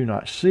ears that do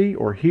not see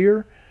or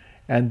hear,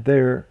 and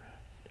their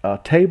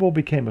table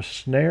became a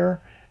snare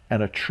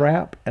and a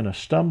trap and a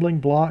stumbling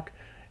block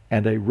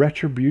and a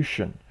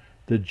retribution.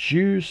 The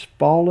Jews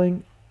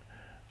falling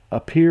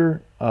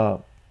the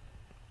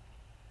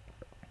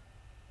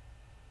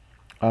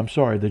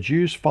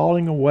Jews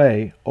falling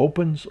away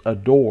opens a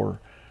door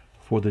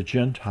for the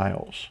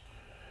Gentiles.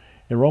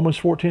 In Romans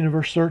 14 and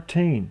verse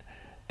 13,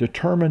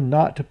 determine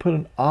not to put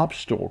an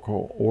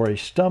obstacle or a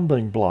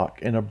stumbling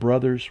block in a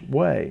brother's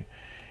way.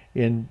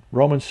 In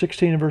Romans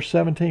 16 and verse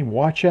 17,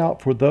 watch out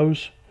for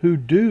those who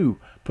do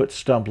put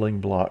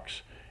stumbling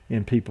blocks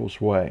in people's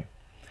way.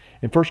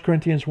 In 1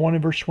 Corinthians 1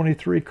 and verse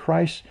 23,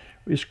 Christ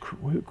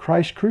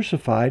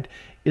crucified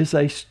is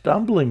a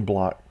stumbling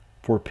block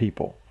for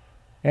people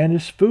and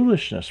is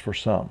foolishness for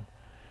some.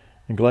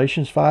 In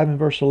Galatians 5 and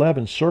verse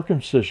 11,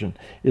 circumcision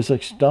is a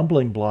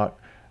stumbling block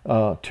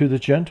to the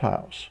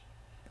Gentiles.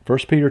 1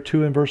 Peter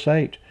 2 and verse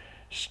 8,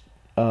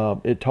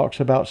 it talks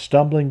about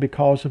stumbling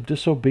because of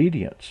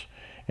disobedience.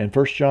 And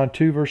 1 John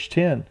 2 verse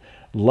 10,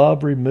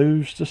 love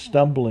removes the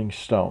stumbling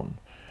stone.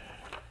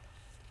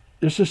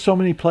 There's just so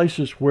many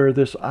places where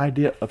this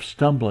idea of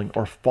stumbling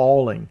or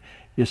falling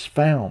is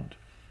found.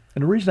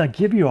 And the reason I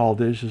give you all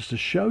this is to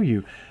show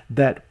you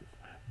that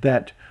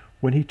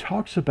when he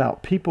talks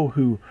about people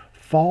who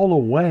fall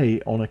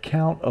away on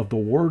account of the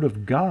Word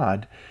of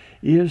God,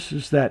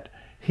 is that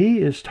he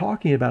is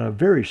talking about a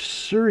very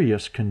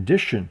serious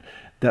condition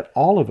that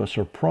all of us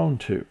are prone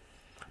to.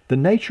 The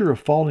nature of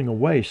falling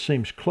away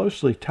seems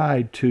closely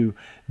tied to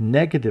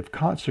negative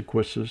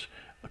consequences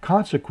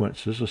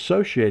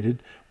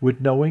associated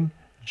with knowing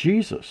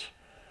Jesus.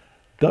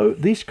 Though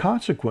these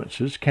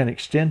consequences can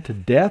extend to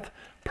death,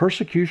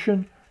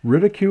 persecution,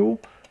 ridicule,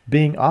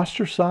 being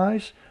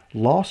ostracized,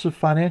 loss of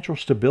financial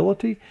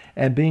stability,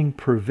 and being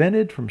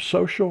prevented from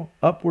social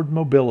upward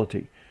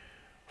mobility.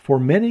 For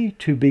many,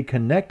 to be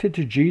connected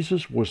to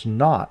Jesus was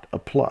not a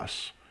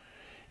plus.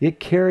 It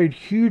carried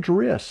huge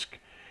risk,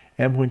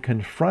 and when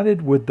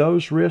confronted with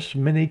those risks,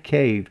 many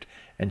caved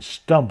and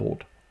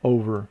stumbled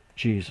over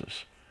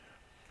Jesus.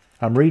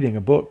 I'm reading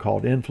a book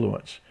called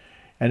Influence,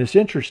 and it's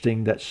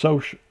interesting that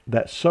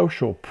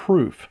social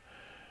proof,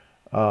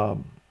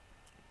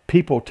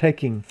 people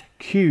taking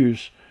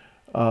cues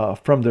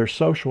from their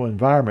social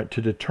environment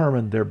to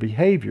determine their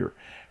behavior.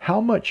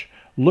 How much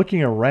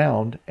looking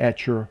around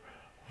at your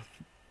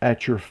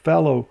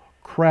fellow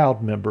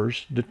crowd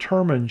members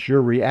determines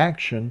your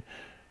reaction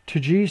to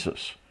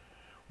Jesus.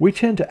 We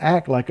tend to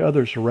act like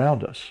others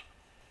around us.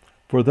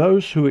 For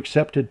those who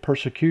accepted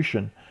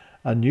persecution,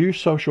 a new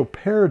social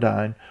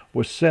paradigm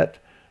was set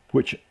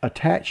which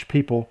attached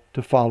people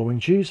to following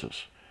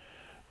Jesus.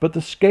 But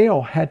the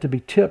scale had to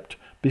be tipped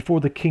before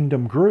the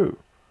kingdom grew.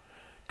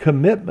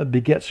 Commitment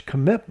begets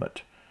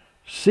commitment.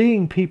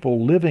 Seeing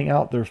people living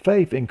out their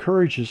faith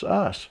encourages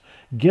us,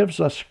 gives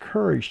us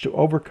courage to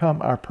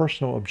overcome our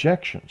personal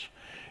objections.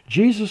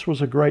 Jesus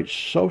was a great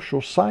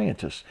social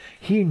scientist.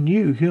 He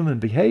knew human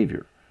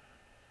behavior.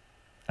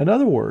 In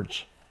other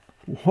words,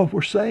 what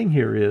we're saying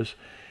here is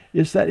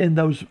that in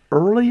those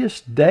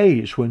earliest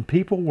days when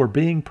people were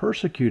being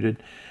persecuted,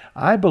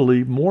 I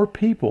believe more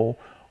people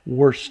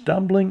were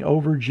stumbling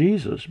over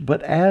Jesus.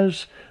 But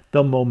as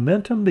the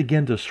momentum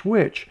began to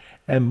switch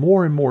and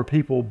more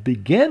people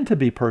began to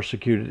be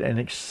persecuted and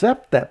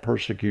accept that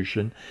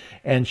persecution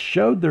and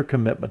showed their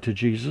commitment to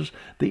Jesus,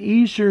 the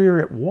easier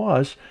it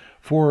was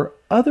for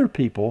other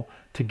people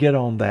to get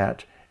on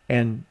that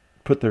and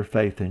put their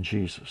faith in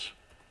Jesus.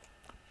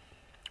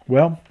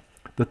 Well,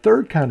 the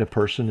third kind of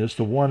person is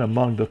the one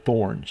among the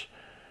thorns.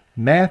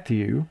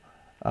 Matthew,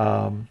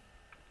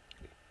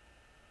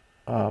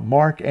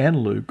 Mark, and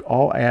Luke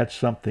all add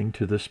something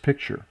to this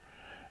picture.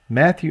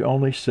 Matthew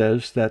only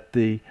says that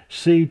the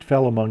seed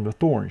fell among the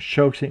thorns,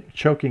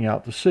 choking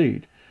out the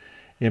seed.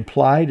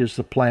 Implied is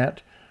the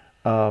plant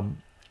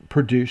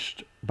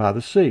produced by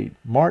the seed.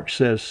 Mark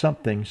says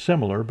something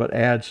similar, but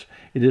adds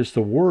it is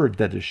the word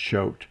that is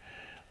choked.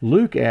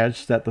 Luke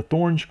adds that the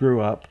thorns grew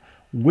up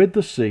with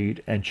the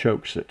seed and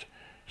chokes it.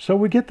 So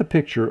we get the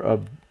picture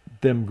of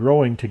them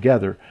growing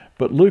together,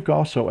 but Luke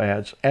also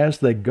adds, as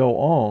they go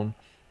on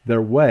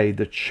their way,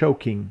 the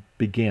choking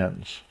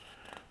begins.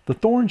 The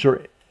thorns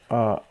are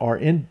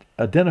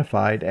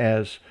identified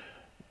as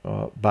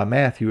by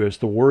Matthew as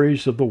the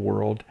worries of the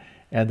world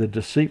and the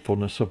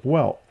deceitfulness of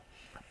wealth.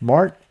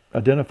 Mark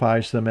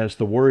identifies them as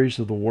the worries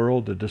of the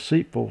world, the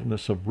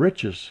deceitfulness of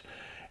riches,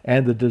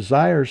 and the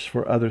desires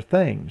for other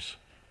things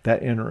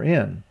that enter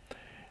in.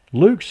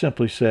 Luke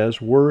simply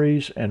says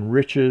worries and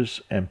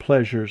riches and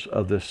pleasures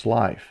of this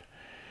life.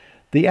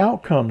 The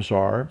outcomes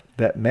are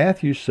that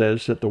Matthew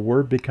says that the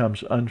word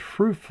becomes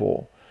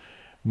unfruitful.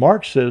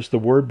 Mark says the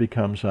word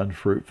becomes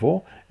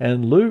unfruitful,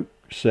 and Luke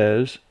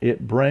says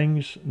it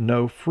brings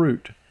no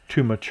fruit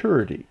to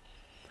maturity.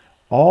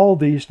 All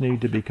these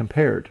need to be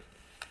compared.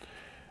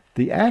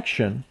 The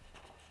action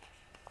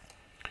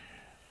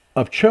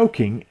of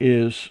choking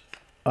is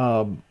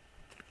a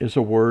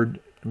word,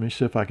 let me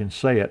see if I can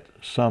say it,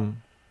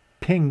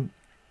 sumpnigo,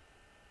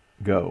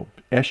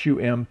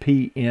 sumpnigo.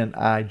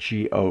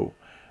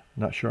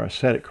 Not sure I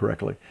said it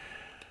correctly.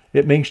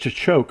 It means to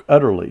choke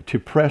utterly, to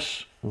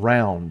press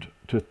round,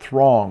 to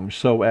throng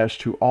so as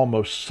to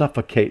almost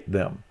suffocate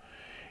them.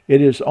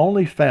 It is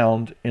only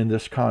found in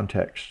this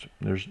context.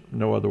 There's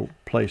no other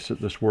place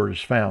that this word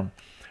is found.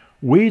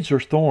 Weeds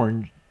or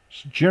thorns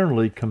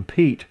generally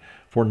compete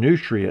for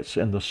nutrients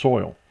in the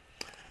soil.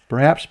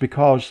 Perhaps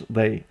because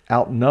they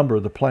outnumber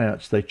the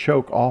plants, they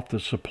choke off the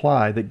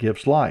supply that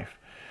gives life.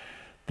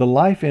 The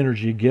life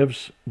energy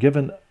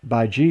given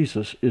by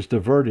Jesus is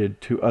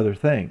diverted to other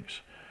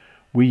things.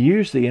 We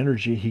use the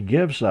energy he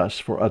gives us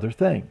for other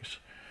things.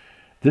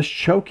 This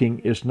choking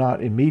is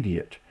not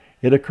immediate.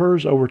 It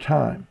occurs over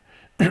time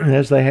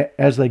as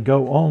they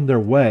go on their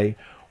way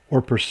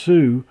or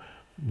pursue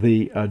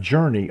the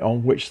journey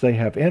on which they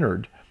have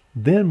entered.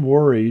 Then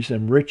worries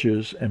and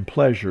riches and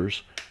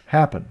pleasures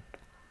happen.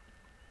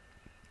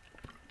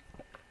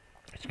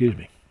 Excuse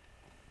me.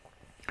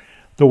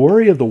 The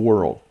worry of the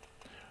world.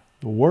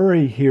 The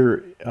worry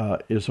here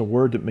is a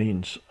word that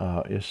means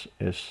is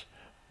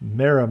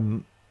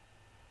merimna,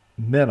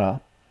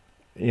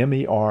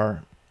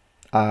 M-E-R-I-M-N-A.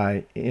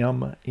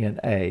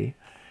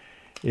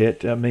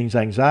 It means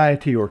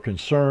anxiety or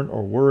concern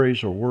or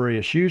worries or worry.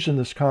 It's used in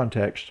this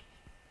context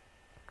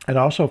and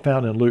also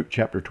found in Luke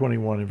chapter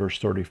 21 and verse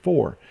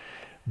 34.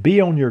 Be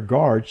on your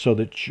guard so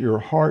that your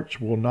hearts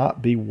will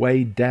not be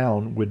weighed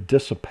down with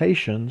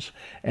dissipations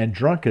and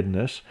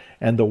drunkenness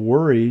and the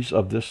worries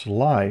of this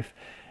life,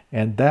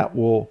 and that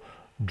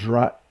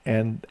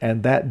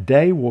that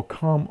day will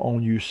come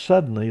on you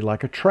suddenly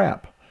like a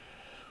trap.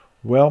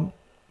 Well,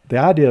 the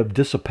idea of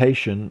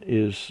dissipation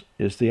is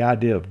the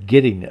idea of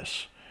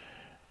giddiness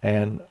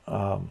and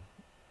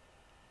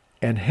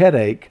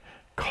headache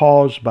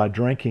caused by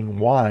drinking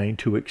wine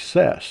to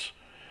excess.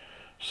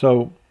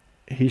 So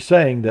he's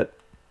saying that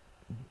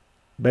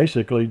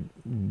basically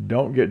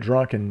don't get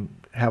drunk and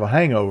have a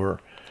hangover.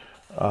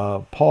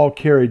 Paul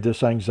carried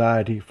this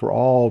anxiety for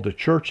all the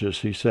churches,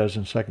 he says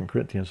in 2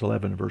 Corinthians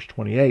 11, verse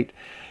 28.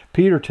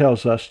 Peter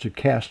tells us to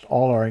cast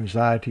all our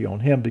anxiety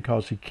on him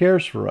because he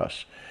cares for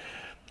us.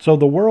 So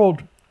the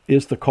world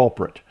is the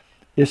culprit.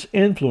 Its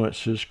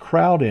influences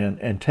crowd in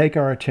and take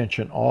our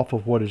attention off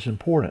of what is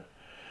important.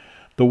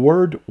 The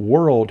word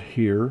world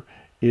here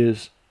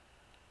is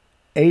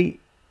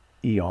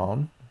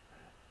aion,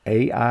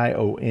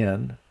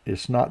 A-I-O-N.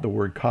 It's not the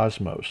word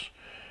cosmos.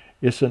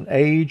 It's an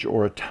age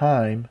or a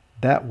time,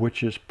 that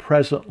which is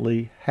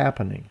presently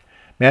happening.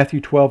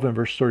 Matthew 12 and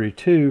verse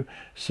 32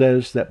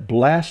 says that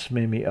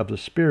blasphemy of the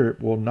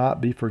Spirit will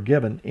not be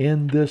forgiven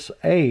in this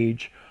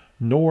age,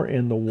 nor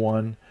in the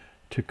one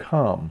to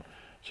come.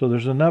 So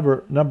there's a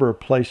number of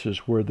places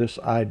where this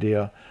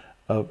idea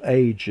of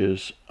age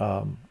is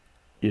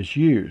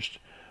used.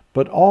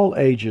 But all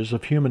ages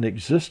of human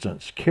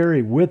existence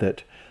carry with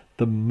it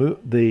in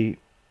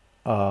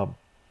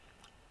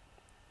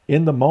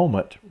the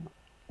moment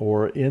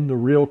or in the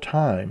real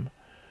time,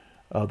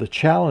 the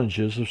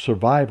challenges of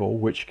survival,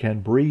 which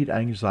can breed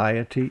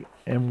anxiety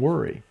and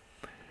worry.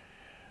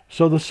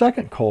 So the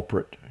second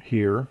culprit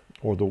here,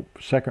 or the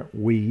second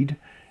weed,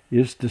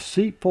 is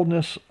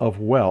deceitfulness of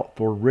wealth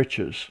or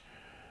riches.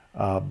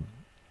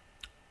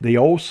 The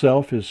old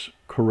self is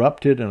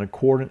corrupted in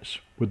accordance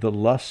with the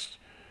lusts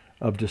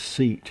of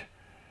deceit.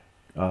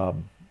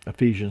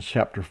 Ephesians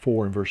chapter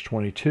 4 and verse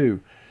 22.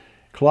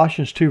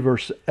 Colossians 2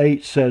 verse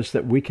 8 says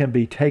that we can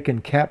be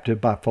taken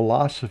captive by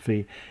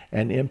philosophy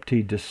and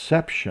empty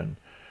deception.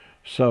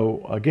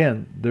 So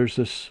again, there is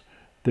this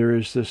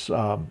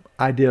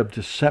idea of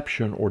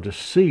deception or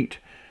deceit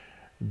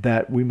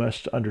that we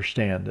must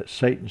understand, that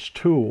Satan's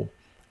tool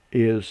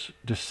is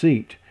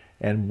deceit,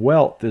 and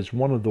wealth is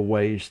one of the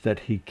ways that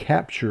he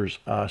captures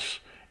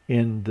us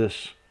in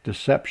this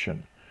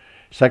deception.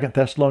 2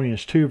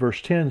 Thessalonians 2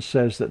 verse 10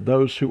 says that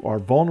those who are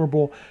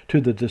vulnerable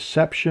to the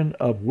deception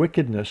of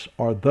wickedness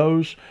are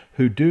those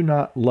who do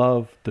not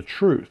love the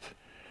truth.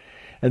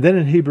 And then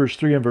in Hebrews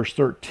 3 and verse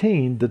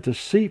 13, the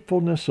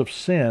deceitfulness of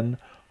sin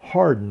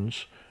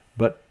hardens,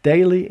 but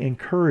daily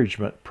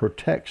encouragement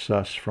protects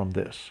us from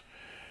this.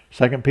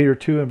 2 Peter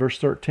 2 and verse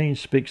 13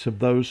 speaks of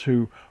those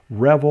who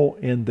revel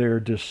in their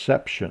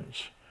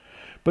deceptions.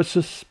 But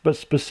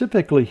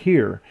specifically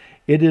here,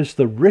 it is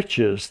the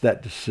riches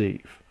that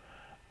deceive.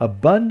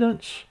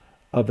 Abundance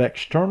of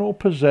external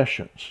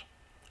possessions.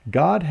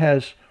 God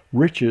has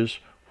riches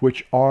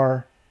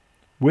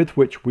with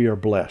which we are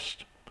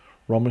blessed.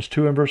 Romans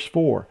 2 and verse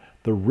 4,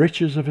 the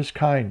riches of his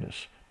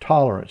kindness,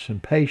 tolerance,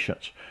 and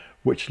patience,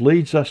 which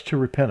leads us to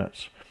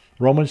repentance.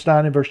 Romans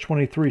 9 and verse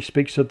 23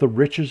 speaks of the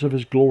riches of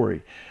his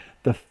glory.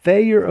 The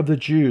failure of the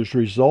Jews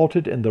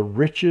resulted in the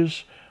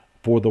riches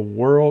for the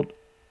world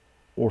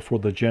or for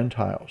the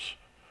Gentiles.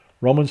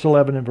 Romans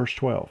 11 and verse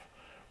 12.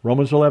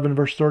 Romans 11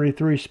 verse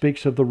 33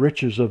 speaks of the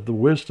riches of the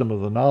wisdom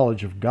of the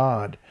knowledge of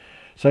God.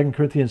 2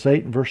 Corinthians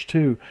 8 and verse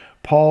 2,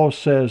 Paul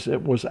says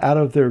it was out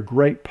of their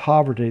great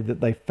poverty that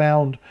they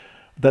found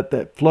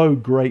that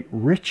flowed great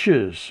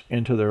riches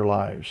into their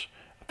lives.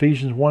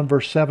 Ephesians 1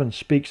 verse 7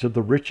 speaks of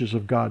the riches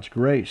of God's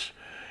grace.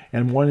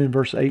 And 1 in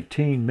verse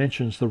 18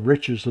 mentions the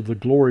riches of the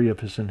glory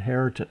of his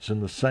inheritance in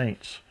the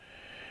saints.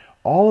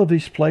 All of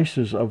these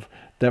places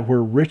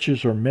where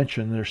riches are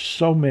mentioned, there's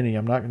so many,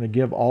 I'm not going to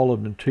give all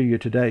of them to you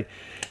today,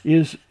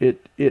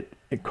 it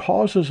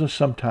causes us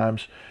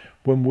sometimes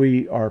when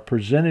we are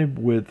presented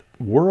with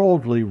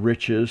worldly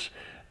riches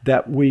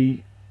that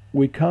we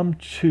come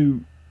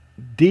to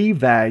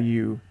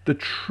devalue the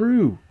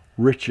true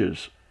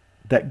riches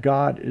that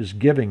God is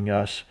giving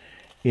us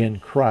in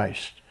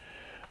Christ.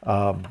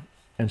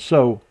 And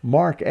so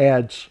Mark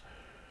adds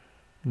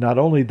not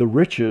only the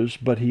riches,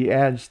 but he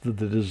adds the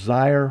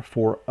desire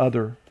for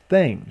other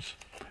things.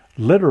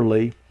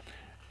 Literally,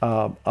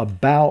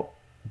 about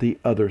the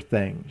other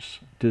things,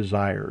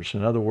 desires.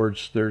 In other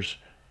words, there's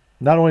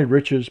not only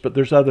riches, but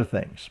there's other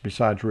things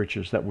besides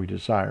riches that we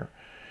desire.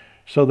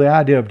 So the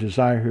idea of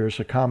desire here is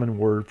a common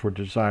word for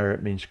desire.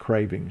 It means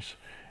cravings.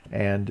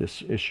 And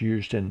it's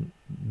used in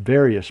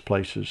various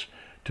places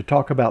to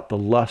talk about the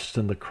lusts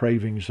and the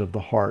cravings of the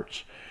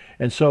hearts.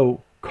 And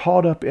so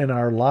caught up in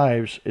our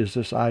lives is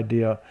this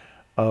idea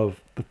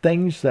of the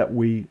things that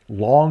we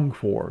long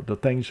for, the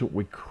things that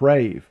we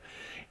crave.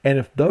 And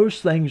if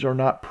those things are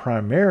not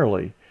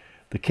primarily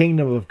the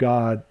kingdom of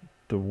God,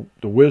 the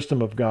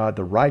wisdom of God,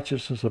 the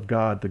righteousness of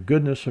God, the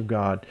goodness of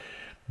God,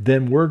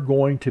 then we're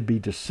going to be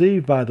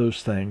deceived by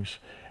those things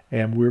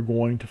and we're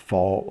going to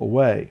fall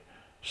away.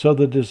 So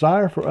the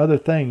desire for other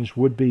things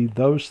would be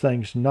those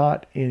things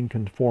not in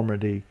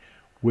conformity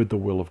with the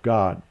will of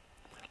God.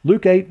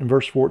 Luke 8 and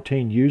verse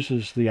 14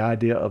 uses the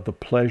idea of the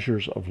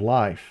pleasures of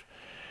life.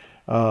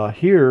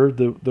 Here,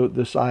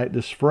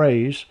 this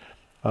phrase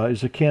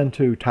is akin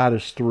to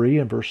Titus 3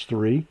 and verse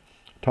 3.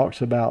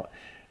 Talks about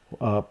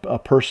a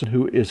person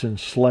who is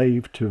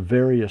enslaved to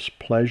various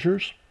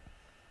pleasures.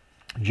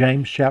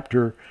 James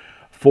chapter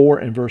 4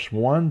 and verse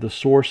 1, the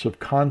source of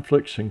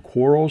conflicts and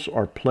quarrels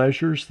are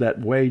pleasures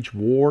that wage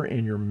war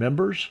in your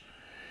members.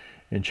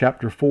 In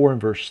chapter 4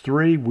 and verse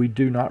 3, we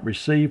do not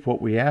receive what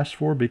we ask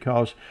for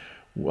because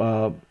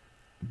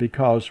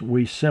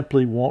we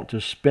simply want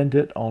to spend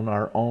it on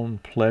our own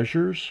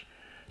pleasures.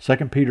 2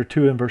 Peter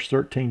 2 and verse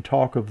 13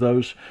 talk of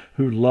those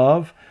who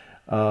love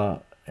or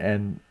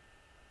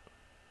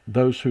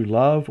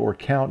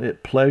count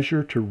it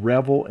pleasure to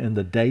revel in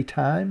the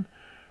daytime,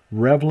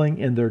 reveling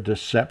in their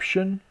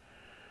deception.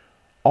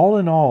 All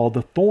in all,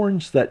 the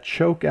thorns that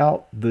choke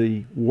out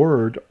the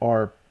word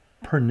are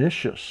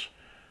pernicious.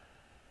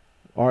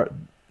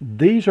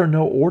 These are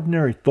no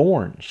ordinary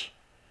thorns.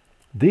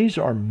 These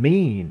are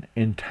mean,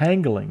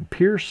 entangling,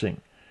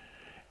 piercing.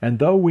 And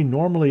though we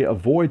normally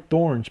avoid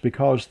thorns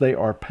because they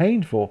are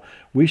painful,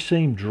 we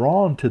seem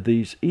drawn to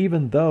these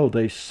even though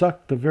they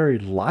suck the very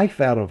life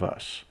out of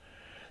us.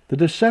 The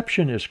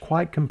deception is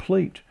quite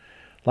complete.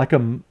 Like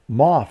a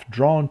moth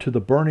drawn to the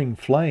burning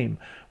flame,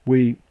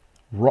 we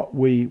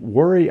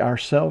worry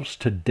ourselves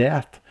to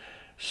death,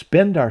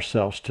 spend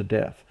ourselves to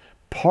death,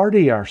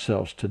 party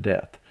ourselves to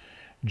death.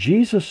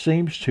 Jesus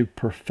seems to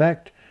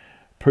perfectly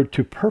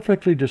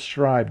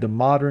describe the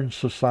modern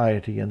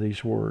society in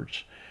these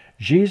words.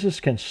 Jesus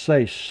can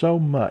say so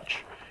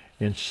much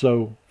in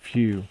so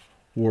few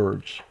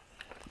words.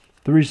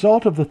 The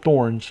result of the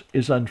thorns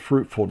is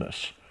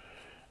unfruitfulness,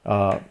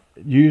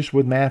 used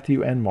with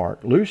Matthew and Mark.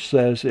 Luke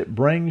says it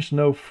brings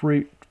no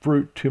fruit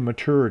to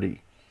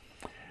maturity.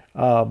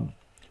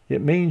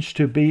 It means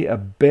to be a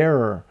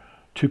bearer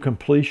to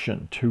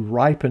completion, to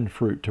ripen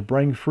fruit, to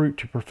bring fruit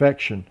to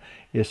perfection.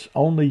 It's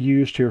only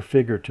used here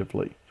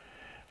figuratively.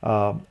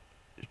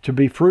 To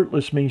be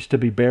fruitless means to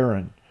be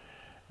barren.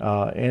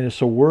 And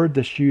it's a word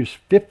that's used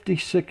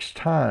 56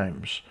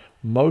 times,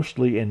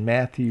 mostly in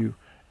Matthew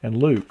and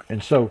Luke.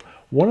 And so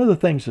one of the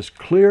things that's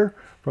clear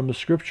from the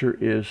scripture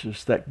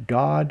is that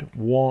God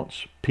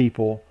wants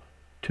people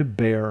to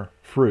bear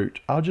fruit.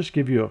 I'll just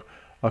give you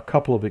a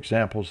couple of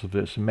examples of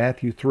this. In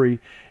Matthew 3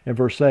 and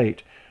verse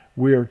 8,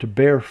 we are to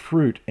bear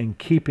fruit in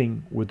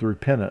keeping with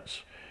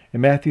repentance.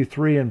 In Matthew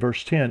 3 and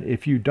verse 10,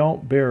 if you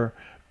don't bear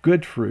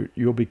good fruit,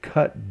 you'll be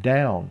cut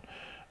down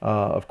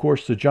Of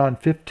course, the John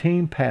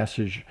 15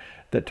 passage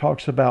that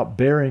talks about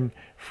bearing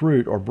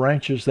fruit, or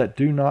branches that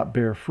do not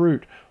bear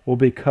fruit will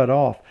be cut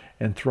off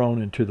and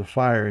thrown into the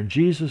fire. And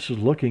Jesus is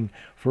looking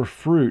for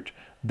fruit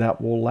that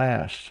will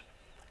last.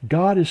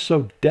 God is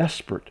so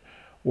desperate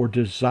or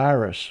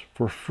desirous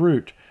for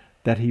fruit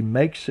that he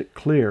makes it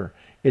clear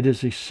it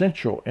is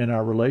essential in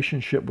our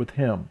relationship with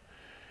him.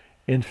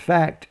 In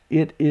fact,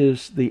 it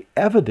is the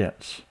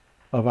evidence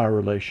of our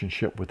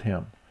relationship with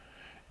him.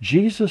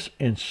 Jesus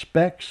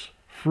inspects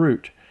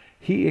fruit.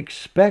 He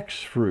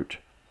expects fruit.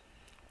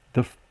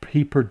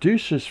 He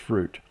produces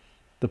fruit.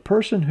 The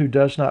person who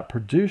does not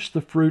produce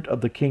the fruit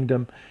of the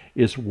kingdom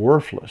is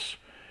worthless,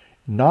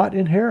 not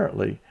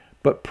inherently,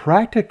 but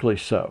practically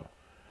so.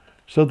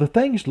 So the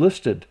things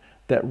listed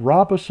that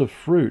rob us of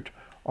fruit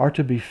are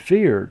to be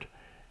feared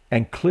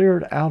and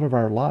cleared out of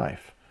our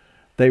life.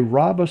 They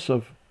rob us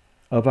of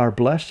our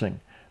blessing.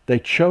 They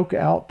choke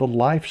out the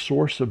life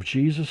source of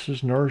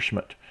Jesus'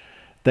 nourishment.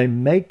 They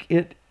make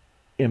it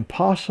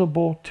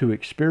impossible to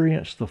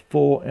experience the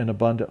full and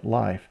abundant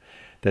life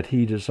that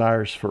he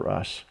desires for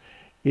us.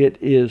 It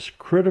is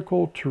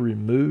critical to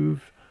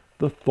remove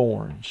the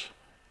thorns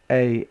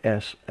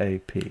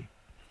ASAP.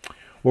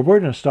 Well, we're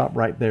going to stop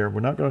right there.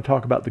 We're not going to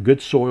talk about the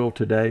good soil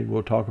today.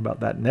 We'll talk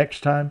about that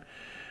next time.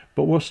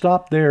 But we'll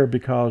stop there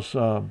because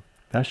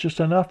that's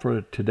just enough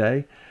for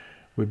today.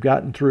 We've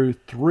gotten through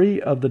 3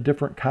 of the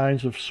different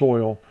kinds of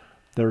soil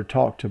that are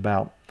talked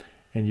about.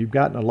 And you've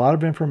gotten a lot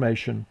of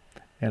information.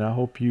 And I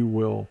hope you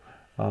will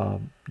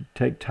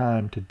take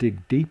time to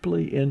dig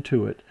deeply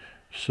into it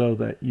so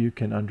that you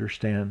can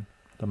understand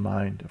the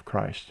mind of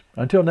Christ.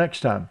 Until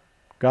next time,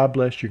 God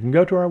bless. You can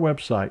go to our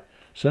website,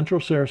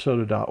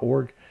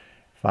 centralsarasota.org.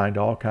 Find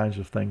all kinds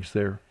of things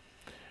there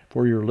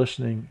for your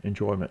listening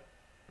enjoyment.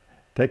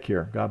 Take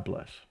care. God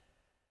bless.